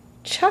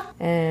Chuck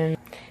and,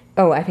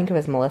 I think it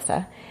was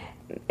Melissa.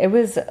 It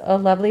was a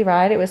lovely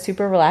ride. It was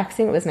super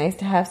relaxing. It was nice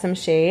to have some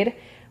shade.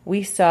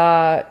 We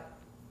saw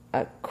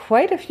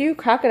quite a few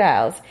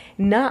crocodiles,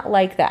 not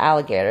like the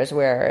alligators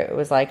where it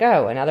was like,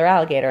 another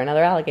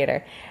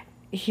alligator.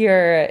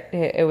 Here,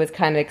 it was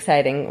kind of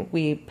exciting.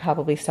 We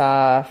probably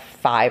saw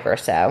 5 or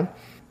so.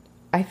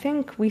 I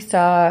think we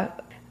saw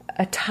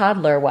a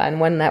toddler one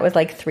that was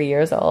like 3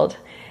 years old.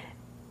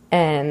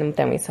 And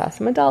then we saw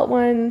some adult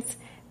ones.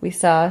 We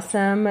saw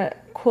some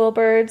cool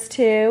birds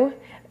too.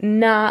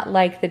 Not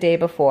like the day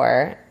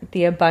before.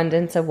 The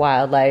abundance of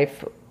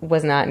wildlife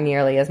was not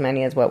nearly as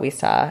many as what we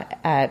saw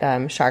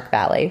at Shark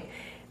Valley.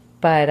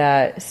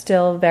 But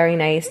still very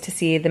nice to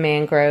see the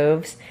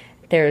mangroves.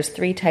 There's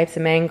 3 types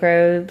of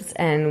mangroves,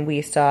 and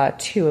we saw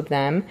 2 of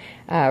them,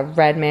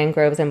 red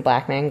mangroves and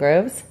black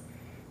mangroves.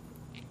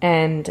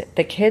 And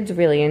the kids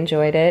really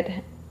enjoyed it.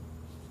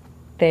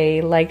 They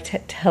liked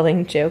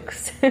telling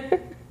jokes.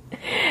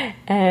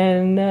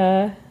 And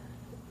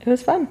it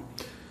was fun.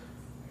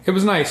 It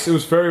was nice. It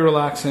was very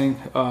relaxing.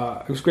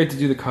 It was great to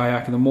do the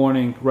kayak in the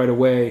morning right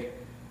away.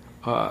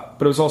 But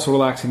it was also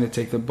relaxing to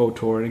take the boat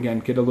tour and, again,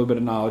 get a little bit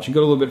of knowledge and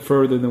go a little bit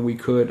further than we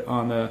could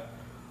on the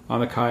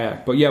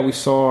kayak. But yeah, we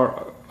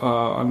saw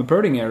on the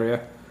birding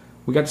area,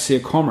 we got to see a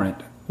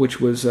cormorant, which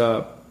was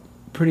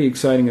pretty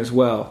exciting as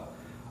well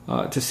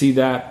to see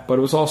that. But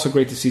it was also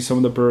great to see some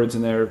of the birds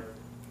in there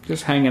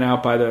just hanging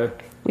out by the...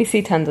 We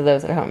see tons of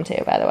those at home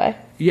too, by the way.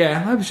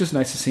 Yeah, it was just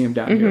nice to see them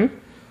down here.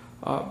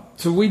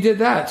 So we did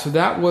that. So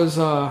that was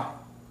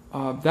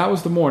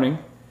the morning.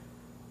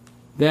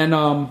 Then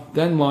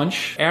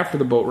lunch after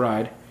the boat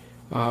ride.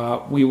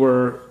 We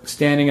were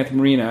standing at the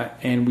marina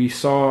and we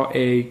saw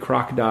a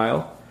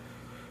crocodile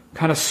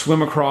kind of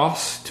swim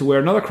across to where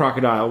another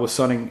crocodile was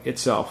sunning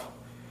itself.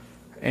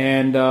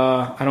 And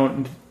I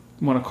don't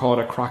want to call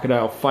it a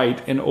crocodile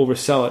fight and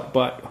oversell it,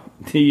 but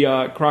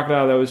the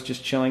crocodile that was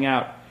just chilling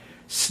out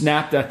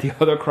snapped at the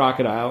other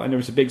crocodile, and there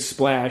was a big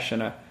splash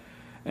and a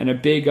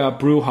big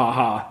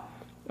brouhaha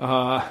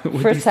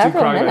with for these several 2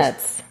 crocodiles.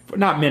 minutes.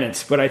 Not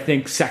minutes, but I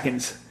think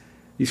seconds.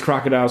 These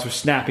crocodiles were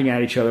snapping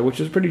at each other, which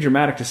was pretty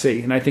dramatic to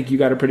see. And I think you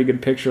got a pretty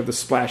good picture of the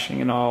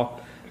splashing and all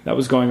that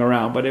was going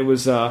around. But it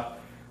was a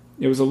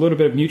little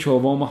bit of Mutual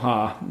of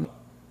Omaha,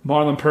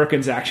 Marlon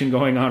Perkins action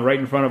going on right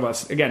in front of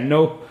us. Again,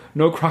 no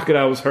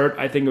crocodile was hurt.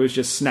 I think it was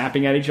just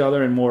snapping at each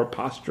other and more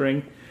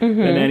posturing than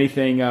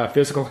anything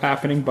physical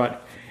happening.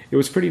 But it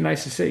was pretty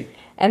nice to see.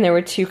 And there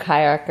were 2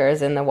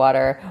 kayakers in the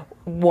water.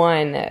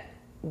 One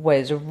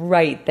was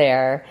right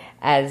there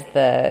as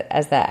the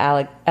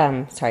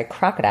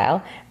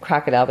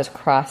crocodile was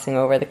crossing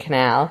over the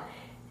canal.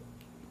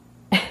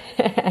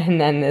 And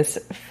then this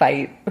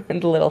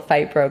little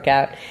fight broke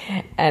out.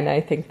 And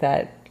I think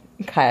that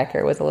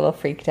kayaker was a little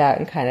freaked out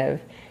and kind of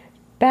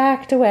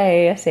backed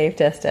away a safe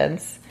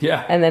distance.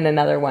 Yeah. And then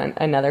another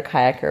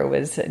kayaker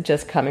was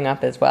just coming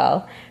up as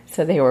well.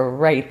 So they were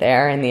right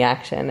there in the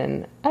action.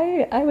 And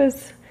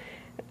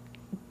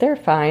they're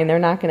fine. They're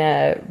not going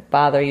to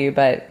bother you,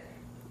 but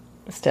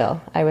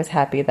still, I was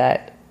happy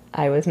that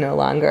I was no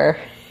longer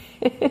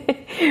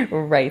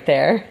right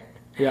there.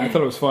 Yeah, I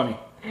thought it was funny.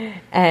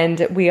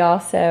 And we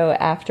also,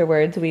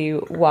 afterwards, we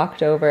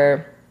walked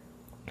over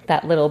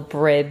that little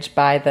bridge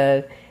by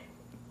the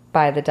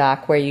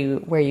dock where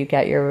you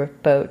get your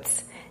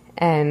boats.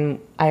 And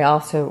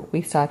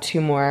we saw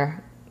 2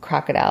 more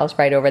crocodiles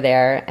right over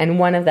there. And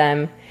one of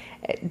them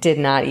did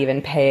not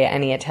even pay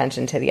any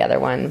attention to the other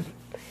one.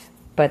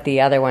 but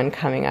the other one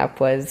coming up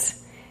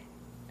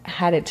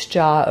had its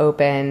jaw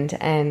opened,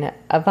 and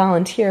a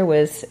volunteer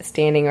was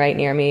standing right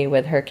near me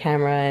with her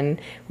camera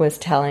and was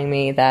telling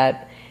me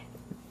that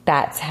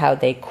that's how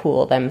they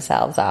cool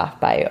themselves off,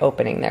 by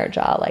opening their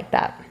jaw like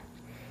that.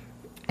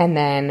 And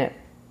then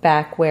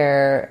back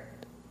where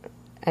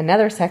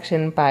another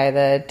section by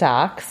the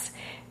docks,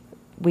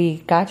 we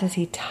got to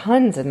see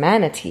tons of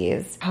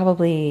manatees,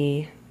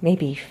 probably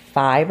maybe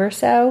 5 or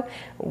so,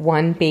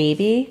 one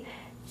baby.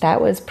 That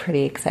was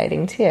pretty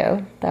exciting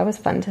too. That was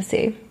fun to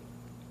see.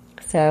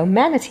 So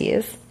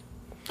manatees.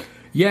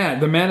 Yeah,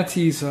 the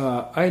manatees,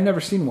 I had never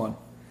seen one.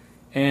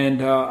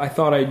 And I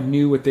thought I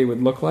knew what they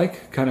would look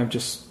like, kind of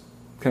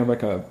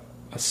like a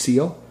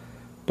seal.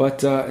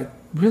 But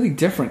really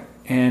different.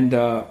 And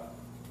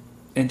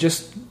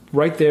just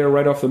right there,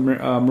 right off the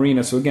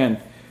marina. So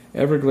again,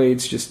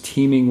 Everglades just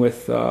teeming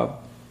with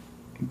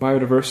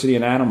biodiversity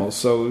and animals.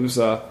 So it was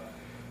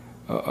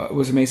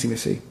amazing to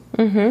see.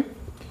 Mm-hmm.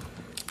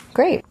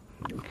 Great.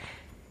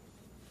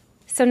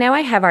 So now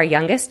I have our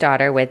youngest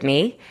daughter with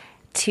me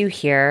to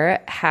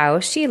hear how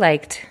she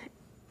liked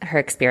her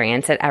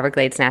experience at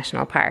Everglades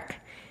National Park.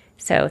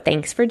 So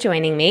thanks for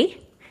joining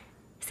me.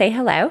 Say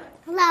hello.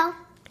 Hello.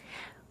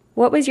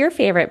 What was your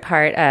favorite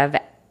part of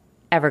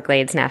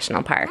Everglades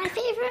National Park? My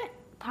favorite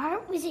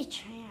part was a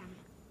tram.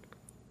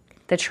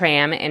 The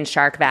tram in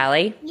Shark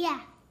Valley?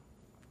 Yeah.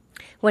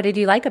 What did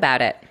you like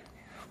about it?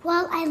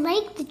 Well, I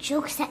liked the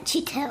jokes that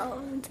she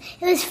told.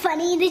 It was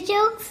funny, the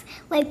jokes.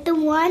 Like the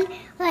one,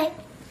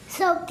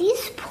 so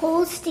these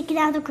poles sticking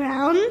out of the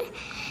ground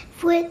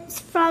was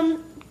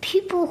from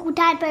people who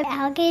died by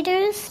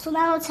alligators. So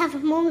now let's have a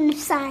moment of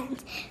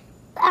silence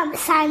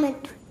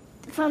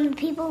from the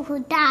people who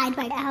died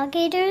by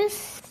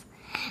alligators.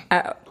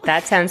 Oh,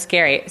 that sounds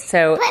scary.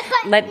 So,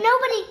 but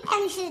nobody,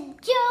 and she's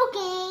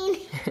joking.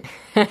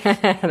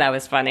 That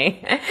was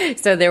funny.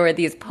 So there were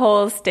these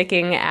poles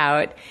sticking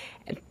out.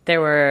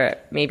 There were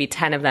maybe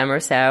 10 of them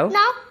or so.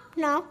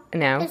 No.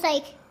 No?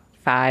 There's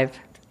 5.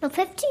 No,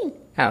 15.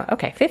 Oh,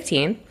 okay,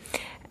 15.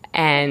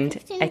 And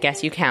 15. I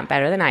guess you count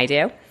better than I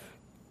do.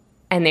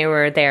 And they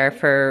were there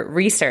for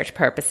research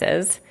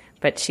purposes.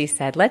 But she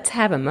said, let's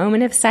have a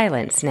moment of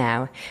silence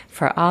now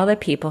for all the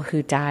people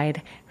who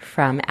died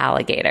from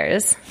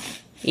alligators,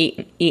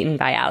 eaten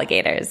by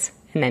alligators.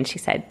 And then she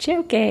said,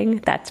 joking,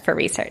 that's for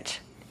research.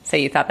 So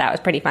you thought that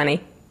was pretty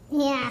funny?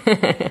 Yeah.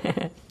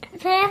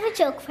 But I have a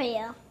joke for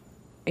you.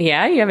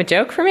 Yeah? You have a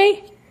joke for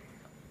me?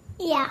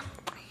 Yeah.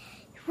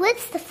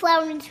 What's the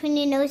flower between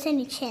your nose and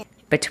your chin?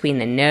 Between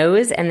the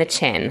nose and the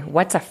chin.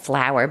 What's a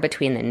flower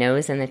between the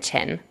nose and the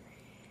chin?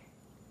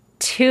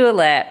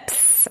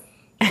 Tulips.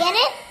 Get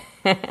it?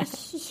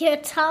 Your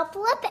top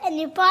lip and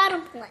your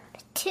bottom lip.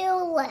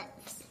 2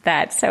 lips.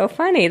 That's so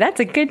funny. That's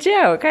a good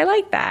joke. I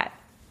like that.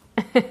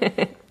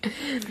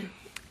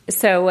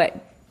 So,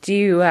 do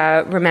you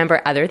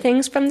remember other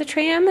things from the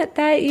tram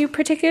that you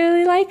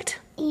particularly liked?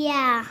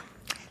 Yeah.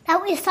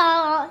 That we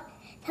saw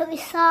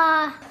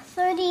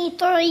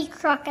 33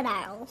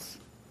 crocodiles.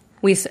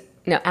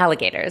 No,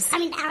 alligators. I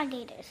mean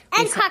alligators.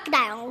 And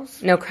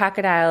crocodiles. No,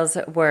 crocodiles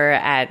were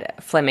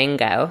at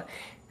Flamingo,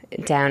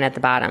 down at the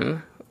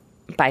bottom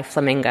by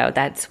Flamingo.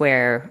 That's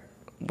where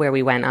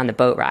we went on the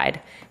boat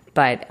ride.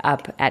 But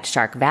up at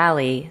Shark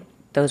Valley,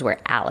 those were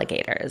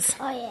alligators.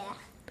 Oh, yeah.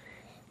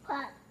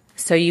 What?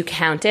 So you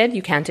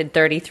counted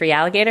 33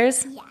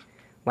 alligators? Yeah.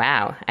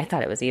 Wow, I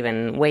thought it was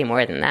even way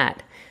more than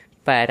that.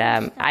 But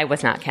I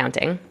was not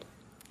counting.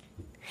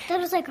 That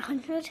was like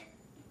 100.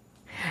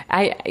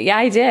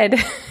 I did,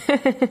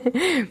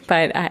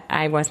 but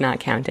I was not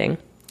counting.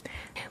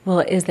 Well,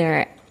 is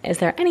there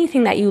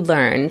anything that you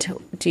learned?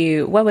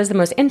 What was the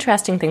most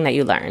interesting thing that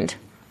you learned?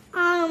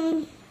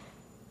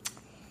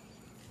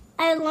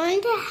 I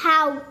learned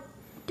how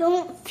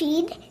don't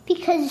feed,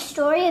 because the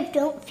story of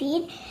don't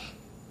feed.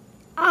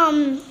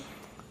 So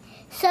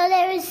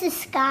there was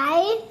this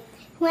guy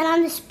who went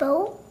on this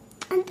boat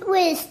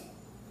with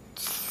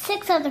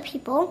 6 other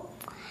people.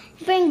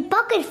 He bring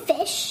bucket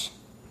fish,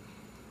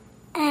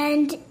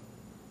 and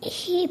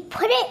he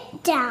put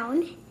it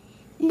down.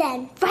 And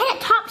then, right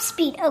at top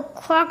speed, a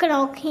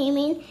crocodile came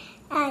in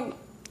and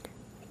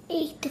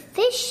ate the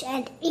fish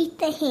and ate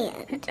the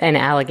hand. An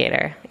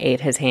alligator ate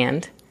his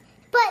hand.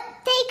 But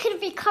they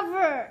could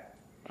recover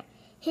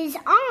his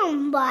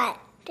arm, but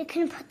they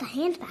couldn't put the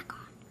hand back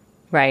on.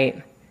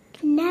 Right.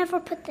 Never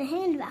put the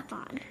hand back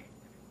on.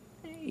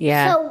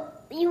 Yeah. So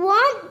you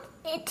want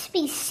it to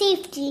be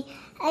safety,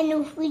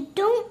 and we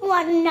don't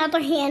want another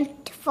hand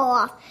to fall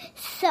off.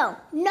 So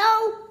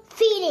no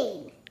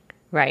feeding.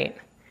 Right.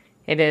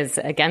 It is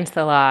against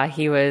the law.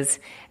 He was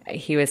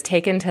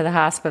taken to the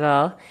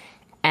hospital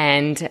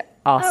and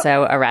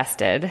also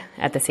arrested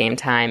at the same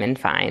time and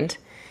fined.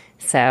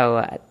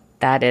 So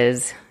that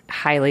is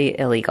highly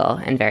illegal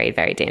and very,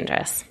 very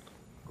dangerous.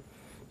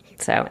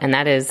 So, and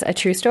that is a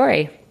true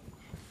story.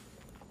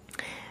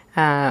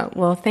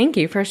 Well, thank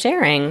you for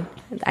sharing.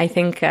 I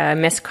think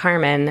Miss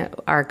Carmen,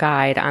 our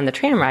guide on the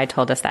tram ride,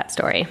 told us that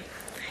story.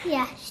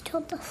 Yeah, she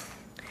told us.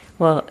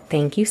 Well,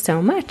 thank you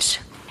so much.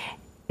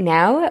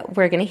 Now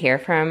we're going to hear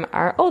from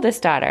our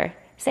oldest daughter.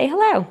 Say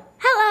hello.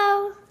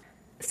 Hello.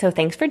 So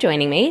thanks for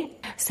joining me.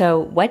 So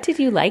what did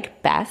you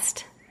like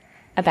best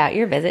about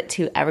your visit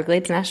to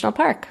Everglades National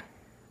Park?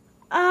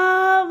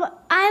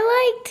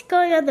 I liked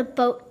going on the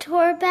boat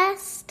tour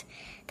best.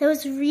 That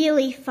was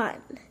really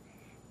fun.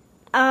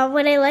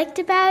 What I liked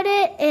about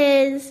it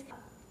is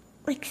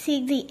like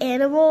seeing the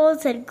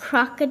animals and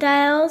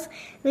crocodiles.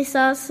 We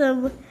saw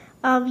some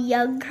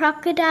young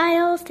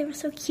crocodiles. They were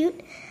so cute.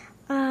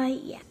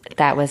 Yeah.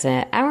 That was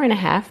an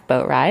hour-and-a-half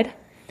boat ride.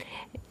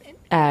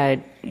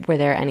 Were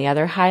there any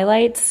other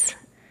highlights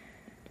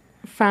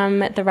from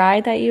the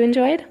ride that you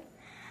enjoyed?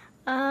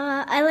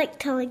 I like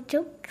telling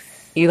jokes.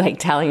 You like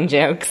telling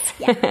jokes?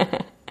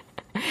 Yeah.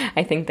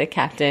 I think the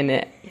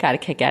captain got a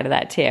kick out of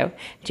that too.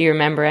 Do you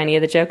remember any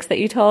of the jokes that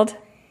you told?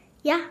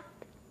 Yeah.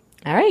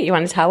 All right, you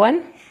want to tell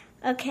one?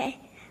 Okay.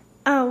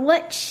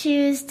 What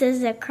shoes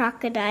does a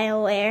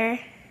crocodile wear?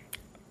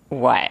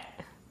 What?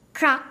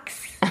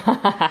 Crocs.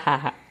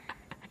 I'm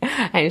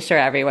sure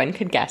everyone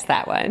could guess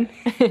that one.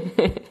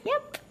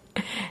 Yep.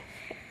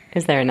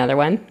 Is there another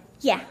one?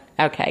 Yeah.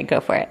 Okay, go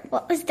for it.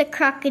 What was the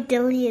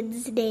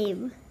crocodilian's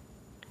name?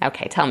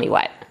 Okay, tell me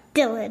what.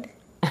 Dylan.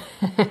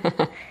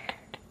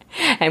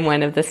 And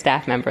one of the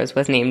staff members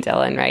was named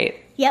Dylan, right?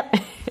 Yep.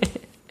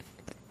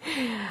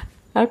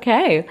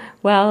 Okay.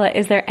 Well,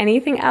 is there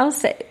anything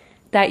else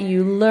that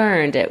you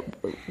learned?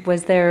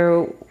 Was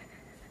there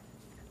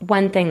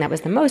one thing that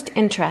was the most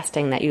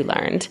interesting that you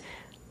learned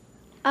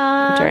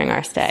during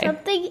our stay?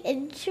 Something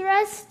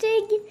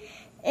interesting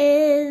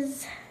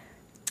is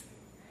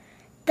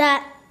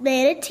that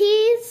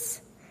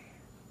manatees,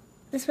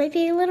 this might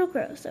be a little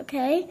gross,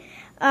 okay?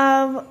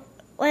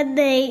 When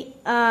they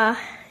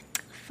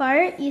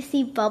fart, you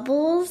see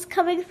bubbles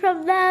coming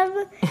from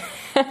them,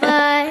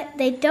 but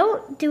they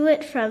don't do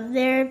it from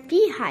their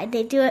behind.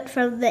 They do it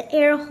from the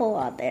air hole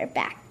on their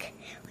back,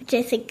 which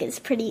I think is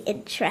pretty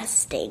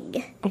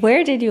interesting.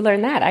 Where did you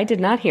learn that? I did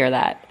not hear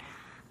that.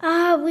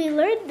 We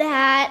learned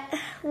that,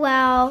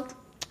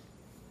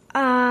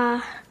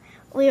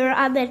 we were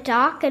on the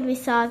dock and we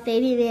saw a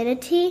baby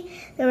manatee.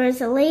 There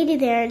was a lady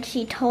there and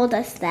she told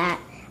us that.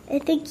 I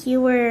think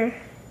you were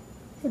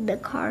in the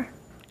car.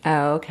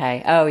 Oh,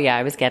 okay. Oh, yeah,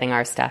 I was getting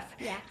our stuff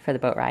for the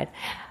boat ride.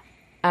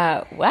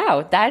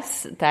 Wow,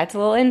 that's a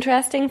little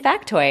interesting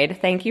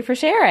factoid. Thank you for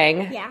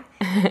sharing. Yeah.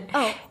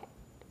 Oh,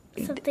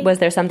 something. Was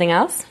there something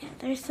else? Yeah,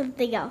 there's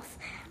something else.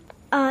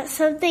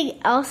 Something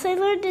else I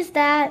learned is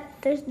that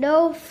there's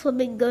no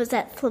flamingos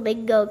at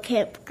Flamingo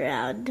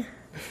Campground.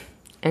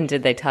 And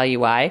did they tell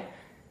you why?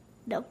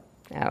 No.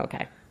 Oh,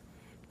 okay.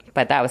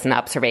 But that was an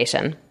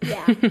observation.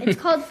 Yeah, it's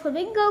called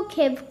Flamingo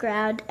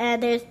Campground,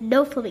 and there's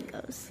no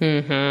flamingos.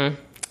 Mm-hmm.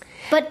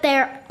 But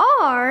there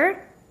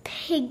are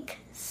pink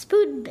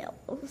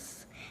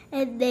spoonbills,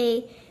 and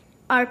they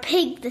are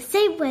pink the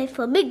same way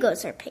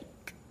flamingos are pink.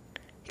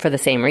 For the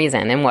same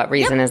reason. And what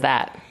reason is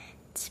that?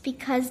 It's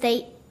because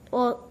the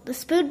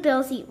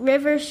spoonbills eat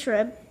river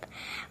shrimp,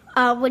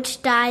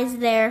 which dyes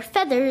their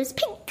feathers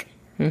pink.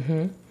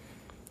 Mm-hmm.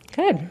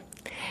 Good.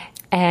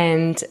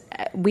 And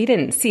we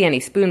didn't see any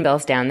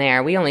spoonbills down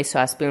there. We only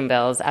saw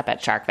spoonbills up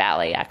at Shark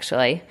Valley,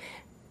 actually.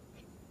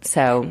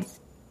 So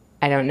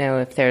I don't know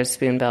if there's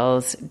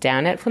spoonbills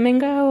down at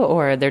Flamingo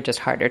or they're just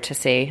harder to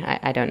see.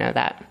 I don't know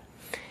that.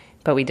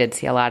 But we did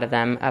see a lot of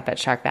them up at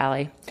Shark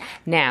Valley.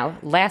 Now,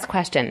 last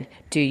question.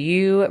 Do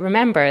you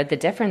remember the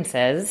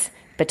differences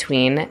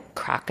between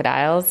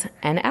crocodiles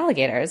and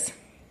alligators?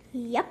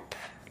 Yep.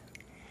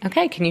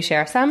 Okay, can you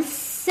share some?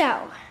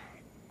 So,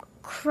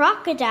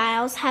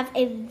 crocodiles have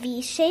a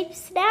V-shaped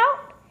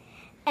snout,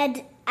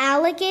 and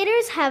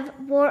alligators have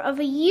more of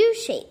a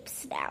U-shaped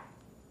snout.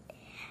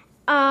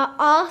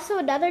 Also,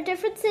 another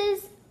difference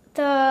is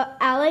the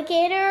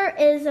alligator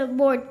is a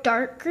more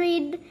dark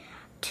green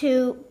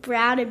to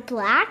brown and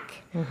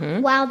black,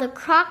 while the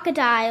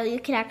crocodile, you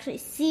can actually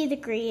see the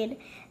green,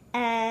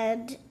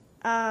 and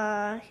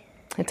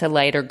it's a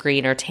lighter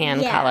green or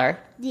tan color.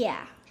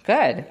 Yeah.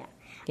 Good.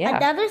 Yeah.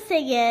 Another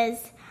thing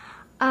is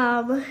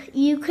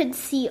you could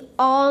see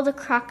all the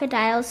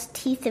crocodile's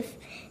teeth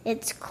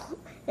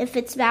if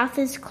its mouth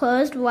is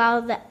closed,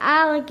 while the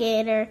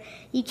alligator,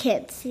 you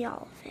can't see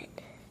all of it.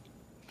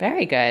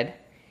 Very good.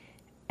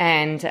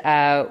 And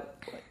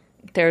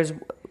there's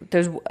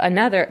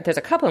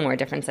a couple more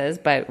differences,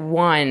 but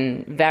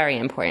one very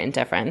important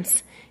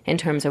difference in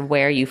terms of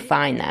where you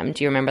find them.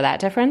 Do you remember that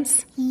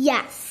difference?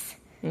 Yes.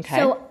 Okay.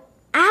 So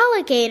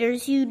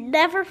alligators you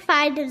never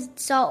find in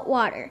salt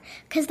water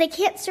because they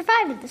can't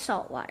survive in the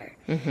salt water.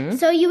 Mm-hmm.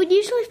 So you would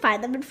usually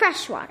find them in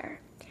fresh water.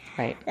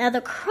 Right. Now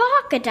the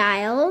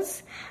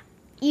crocodiles,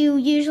 you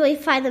usually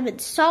find them in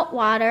salt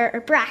water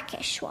or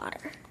brackish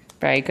water.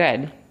 Very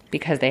good.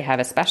 Because they have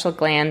a special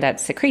gland that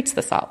secretes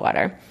the salt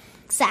water.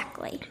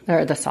 Exactly.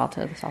 Or the salt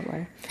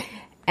water.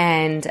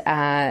 And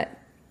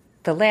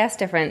the last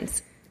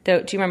difference, do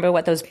you remember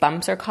what those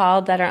bumps are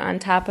called that are on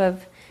top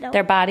of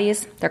their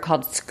bodies? They're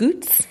called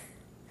scutes.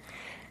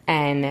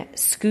 And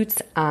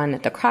scutes on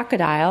the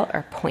crocodile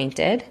are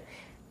pointed,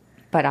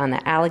 but on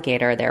the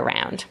alligator, they're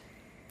round.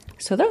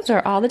 So those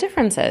are all the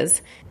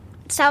differences.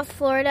 South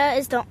Florida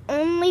is the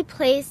only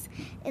place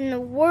in the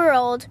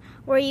world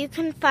where you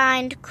can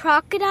find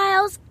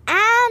crocodiles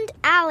and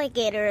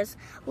alligators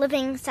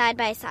living side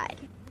by side.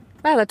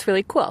 Wow, that's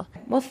really cool.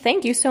 Well,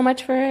 thank you so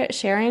much for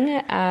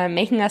sharing,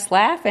 making us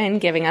laugh, and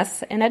giving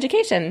us an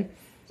education.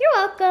 You're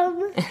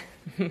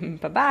welcome.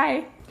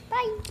 Bye-bye.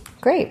 Bye.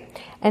 Great.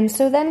 And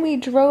so then we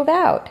drove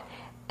out.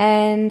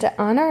 And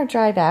on our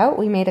drive out,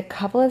 we made a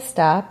couple of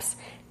stops.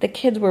 The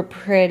kids were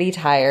pretty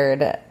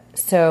tired,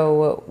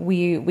 so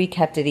we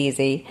kept it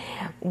easy.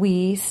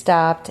 We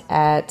stopped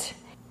at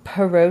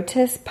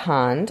Parotis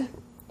Pond,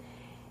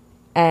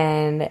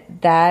 and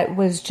that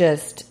was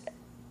just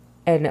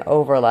an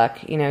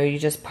overlook. You know, you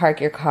just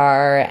park your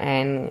car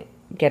and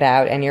get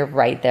out, and you're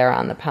right there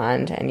on the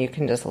pond, and you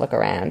can just look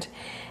around.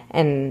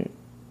 And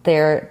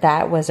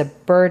that was a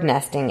bird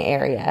nesting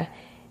area.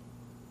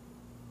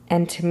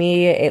 And to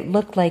me, it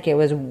looked like it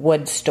was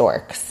wood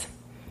storks.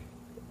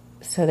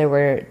 So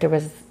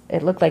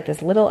it looked like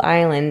this little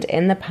island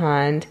in the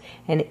pond,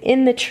 and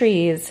in the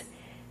trees,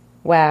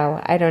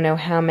 wow, I don't know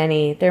how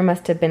many, there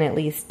must have been at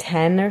least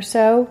 10 or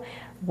so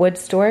wood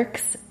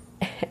storks.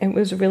 It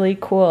was really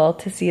cool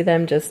to see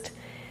them just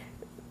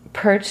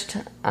perched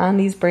on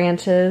these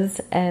branches,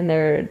 and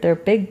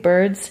they're big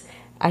birds.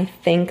 I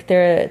think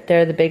they're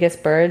the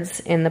biggest birds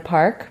in the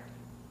park.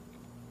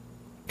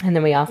 And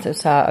then we also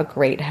saw a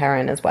great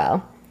heron as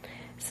well.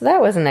 So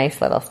that was a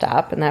nice little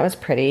stop, and that was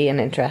pretty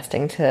and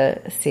interesting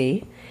to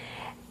see.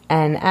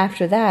 And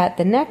after that,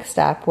 the next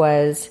stop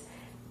was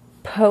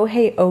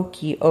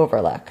Pohaoki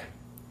Overlook.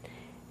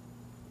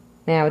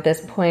 Now, at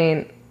this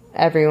point,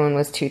 everyone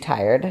was too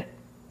tired,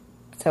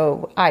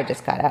 so I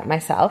just got out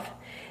myself.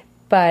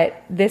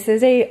 But this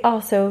is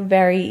also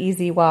very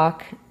easy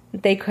walk.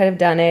 They could have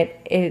done it.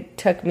 It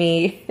took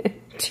me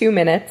 2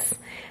 minutes,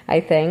 I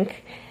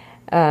think.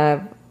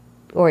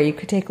 Or you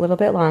could take a little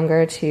bit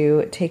longer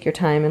to take your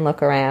time and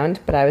look around,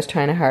 but I was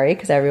trying to hurry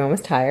because everyone was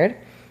tired.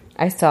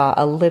 I saw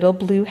a little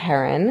blue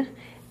heron.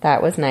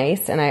 That was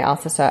nice. And I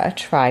also saw a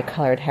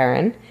tricolored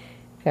heron.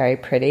 Very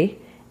pretty.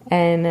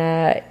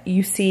 And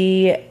you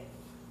see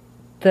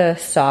the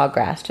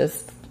sawgrass,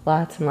 just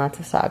lots and lots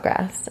of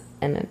sawgrass.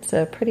 And it's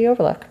a pretty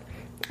overlook.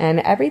 And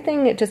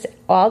everything, just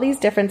all these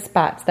different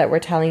spots that we're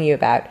telling you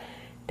about,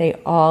 they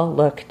all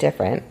look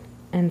different.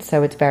 And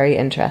so it's very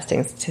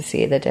interesting to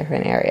see the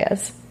different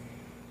areas.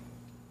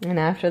 And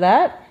after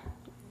that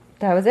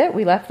was it.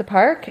 We left the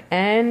park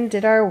and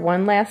did our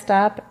one last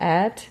stop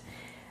at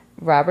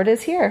Robert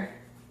Is Here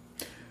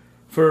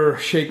for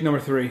shake number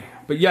 3.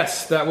 But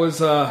yes, that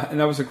was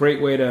a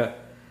great way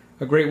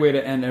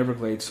to end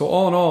Everglades. So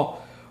all in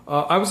all,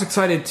 I was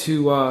excited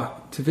to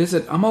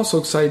visit. I'm also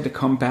excited to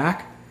come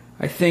back.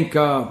 I think,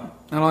 and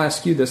I'll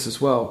ask you this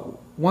as well.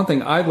 One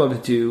thing I'd love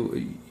to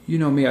do, you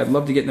know me, I'd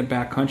love to get in the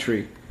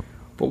backcountry.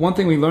 But one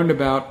thing we learned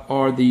about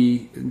are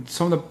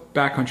some of the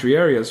backcountry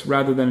areas,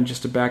 rather than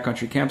just a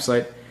backcountry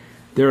campsite,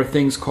 there are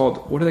things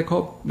called, what are they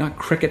called? Not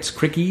crickets,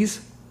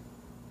 crickies?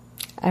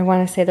 I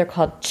want to say they're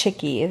called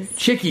chickies.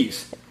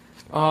 Chickies. Do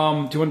you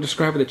want to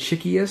describe what a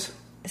chickie is?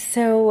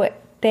 So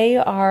they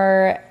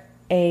are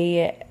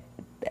it's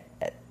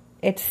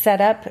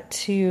set up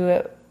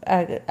to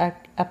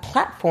a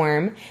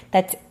platform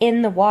that's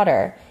in the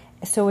water.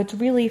 So it's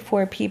really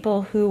for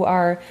people who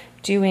are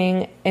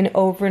doing an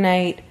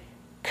overnight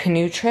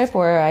canoe trip,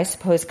 or I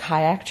suppose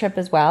kayak trip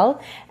as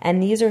well.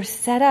 And these are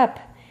set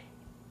up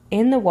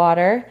in the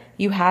water.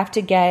 You have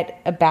to get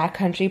a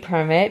backcountry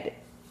permit.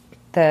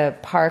 The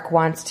park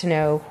wants to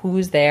know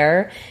who's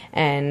there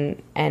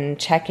and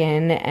check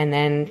in, and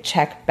then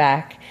check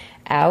back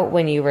out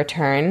when you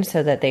return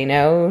so that they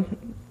know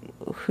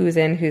who's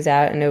in, who's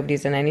out, and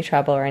nobody's in any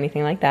trouble or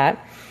anything like that.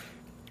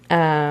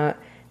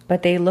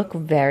 But they look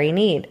very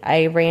neat.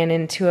 I ran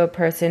into a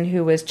person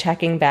who was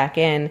checking back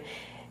in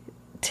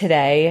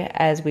today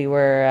as we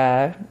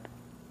were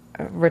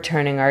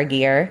returning our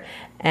gear,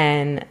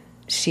 and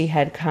she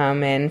had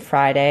come in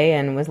Friday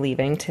and was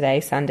leaving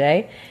today,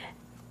 Sunday,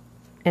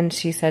 and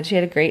she said she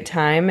had a great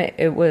time.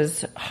 It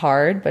was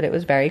hard, but it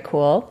was very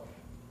cool.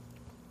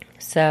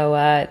 So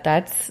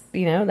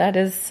that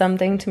is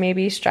something to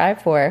maybe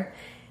strive for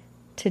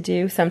to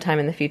do sometime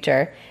in the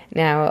future.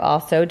 Now,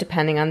 also,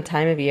 depending on the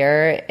time of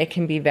year, it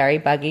can be very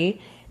buggy.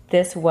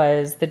 This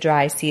was the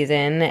dry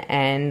season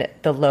and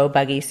the low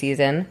buggy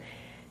season.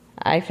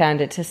 I found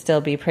it to still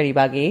be pretty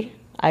buggy.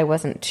 I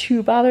wasn't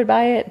too bothered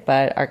by it,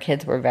 but our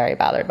kids were very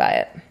bothered by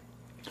it.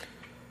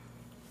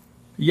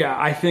 Yeah,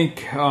 I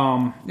think,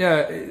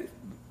 the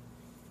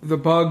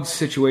bug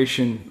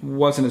situation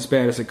wasn't as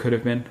bad as it could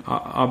have been,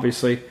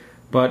 obviously.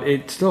 But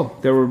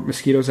there were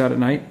mosquitoes out at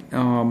night,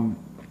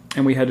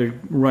 and we had to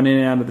run in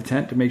and out of the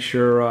tent to make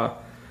sure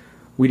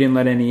we didn't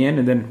let any in.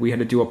 And then we had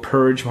to do a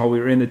purge while we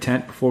were in the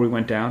tent before we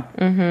went down.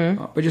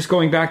 Mm-hmm. But just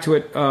going back to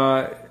it,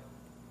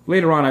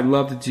 later on, I'd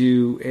love to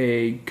do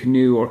a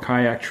canoe or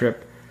kayak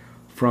trip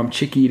from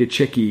Chicky to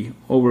Chicky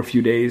over a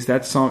few days.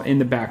 That's in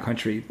the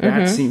backcountry.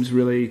 That seems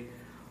really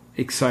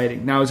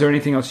exciting. Now, is there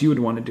anything else you would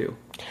want to do?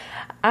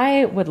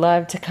 I would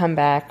love to come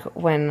back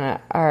when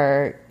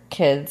our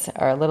kids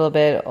are a little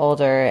bit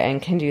older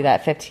and can do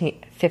that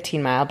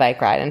 15-mile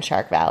bike ride in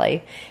Shark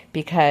Valley,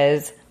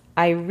 because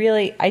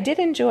I did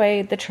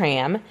enjoy the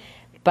tram,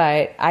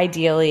 but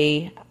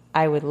ideally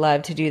I would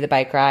love to do the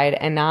bike ride,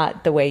 and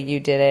not the way you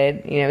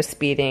did it,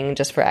 speeding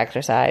just for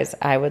exercise.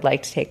 I would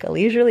like to take a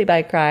leisurely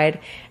bike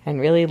ride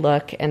and really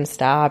look and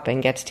stop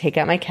and get to take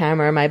out my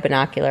camera, my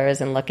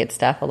binoculars, and look at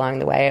stuff along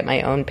the way at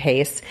my own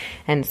pace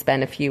and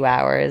spend a few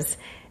hours,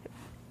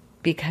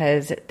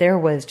 because there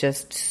was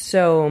just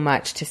so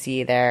much to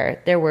see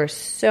there. There were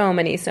so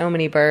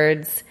many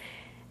birds,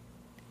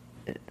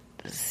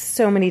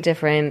 so many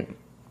different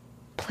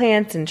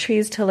plants and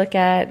trees to look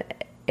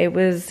at. It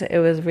was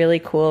really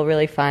cool,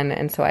 really fun,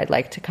 and so I'd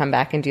like to come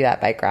back and do that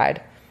bike ride.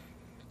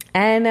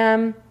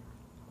 And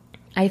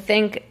I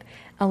think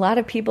a lot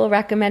of people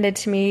recommended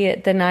to me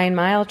the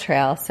 9-mile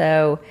trail,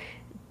 so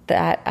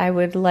that I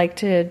would like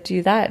to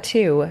do that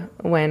too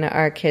when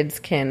our kids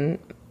can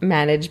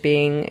manage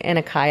being in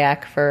a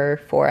kayak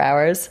for 4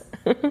 hours.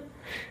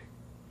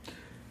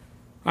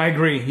 I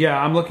agree. Yeah,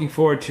 I'm looking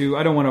forward to.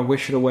 I don't want to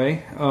wish it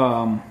away.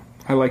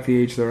 I like the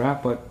age they're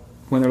at, but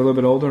when they're a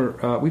little bit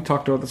older, we've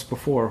talked about this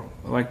before,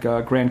 like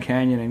Grand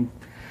Canyon and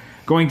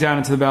going down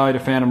into the valley to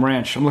Phantom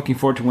Ranch. I'm looking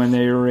forward to when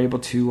they are able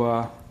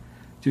to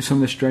do some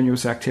of the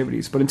strenuous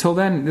activities. But until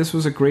then, this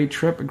was a great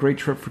trip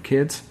for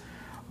kids,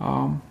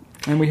 and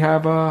we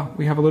have a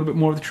little bit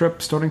more of the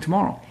trip starting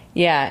tomorrow.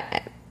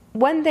 Yeah,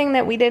 one thing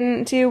that we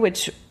didn't do,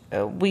 which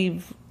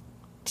we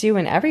do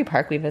in every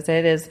park we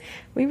visit, is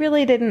we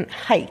really didn't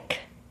hike.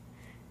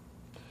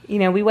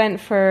 We went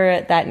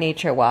for that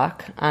nature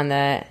walk on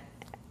the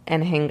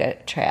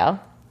Anhinga Trail,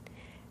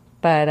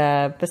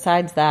 but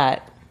besides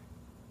that,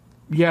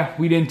 yeah,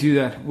 we didn't do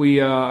that.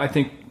 We I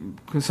think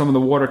some of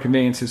the water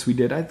conveyances we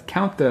did, I'd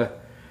count the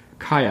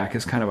kayak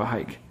as kind of a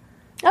hike.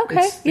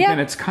 Okay, again,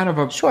 it's kind of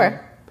a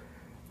sure.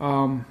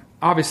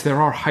 Obviously,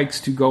 there are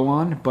hikes to go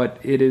on, but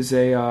it is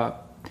the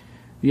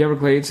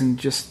Everglades, and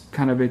just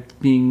kind of it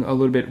being a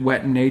little bit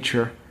wet in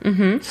nature,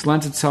 it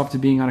lends itself to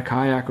being on a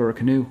kayak or a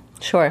canoe.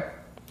 Sure,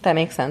 that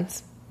makes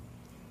sense.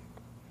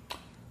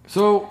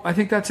 So I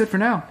think that's it for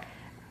now.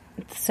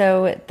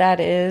 So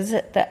that is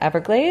the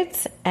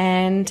Everglades,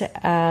 and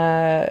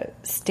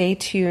stay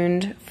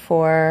tuned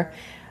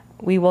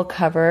we will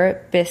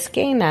cover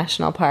Biscayne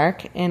National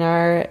Park in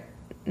our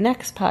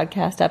next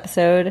podcast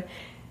episode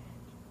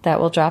that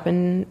will drop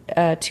in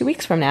 2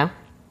 weeks from now.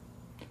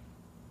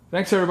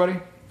 Thanks, everybody.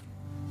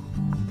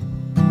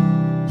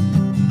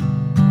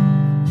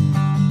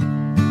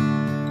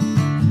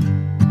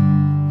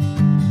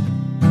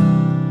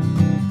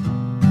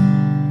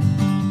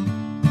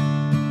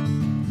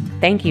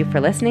 Thank you for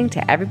listening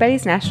to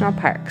Everybody's National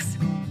Parks.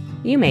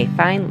 You may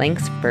find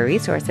links for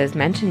resources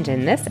mentioned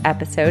in this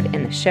episode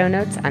in the show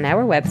notes on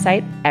our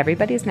website,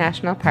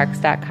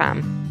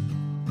 everybodysnationalparks.com.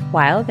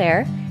 While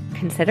there,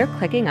 consider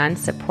clicking on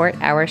Support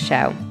Our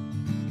Show.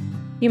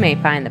 You may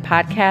find the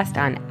podcast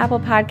on Apple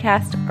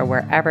Podcasts or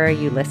wherever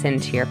you listen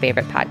to your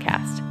favorite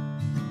podcast.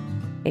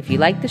 If you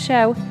like the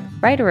show,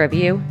 write a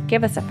review,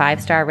 give us a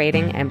 5-star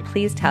rating, and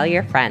please tell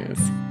your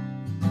friends.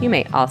 You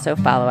may also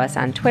follow us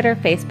on Twitter,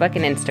 Facebook,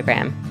 and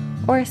Instagram,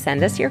 or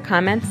send us your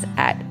comments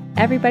at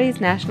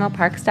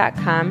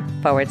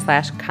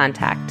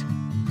everybodysnationalparks.com/contact.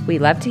 We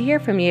love to hear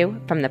from you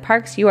from the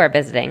parks you are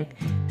visiting,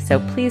 so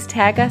please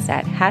tag us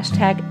at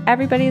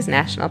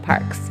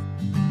 #everybodysnationalparks.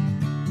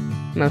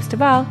 Most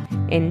of all,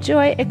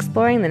 enjoy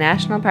exploring the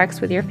national parks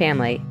with your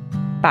family.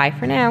 Bye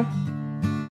for now.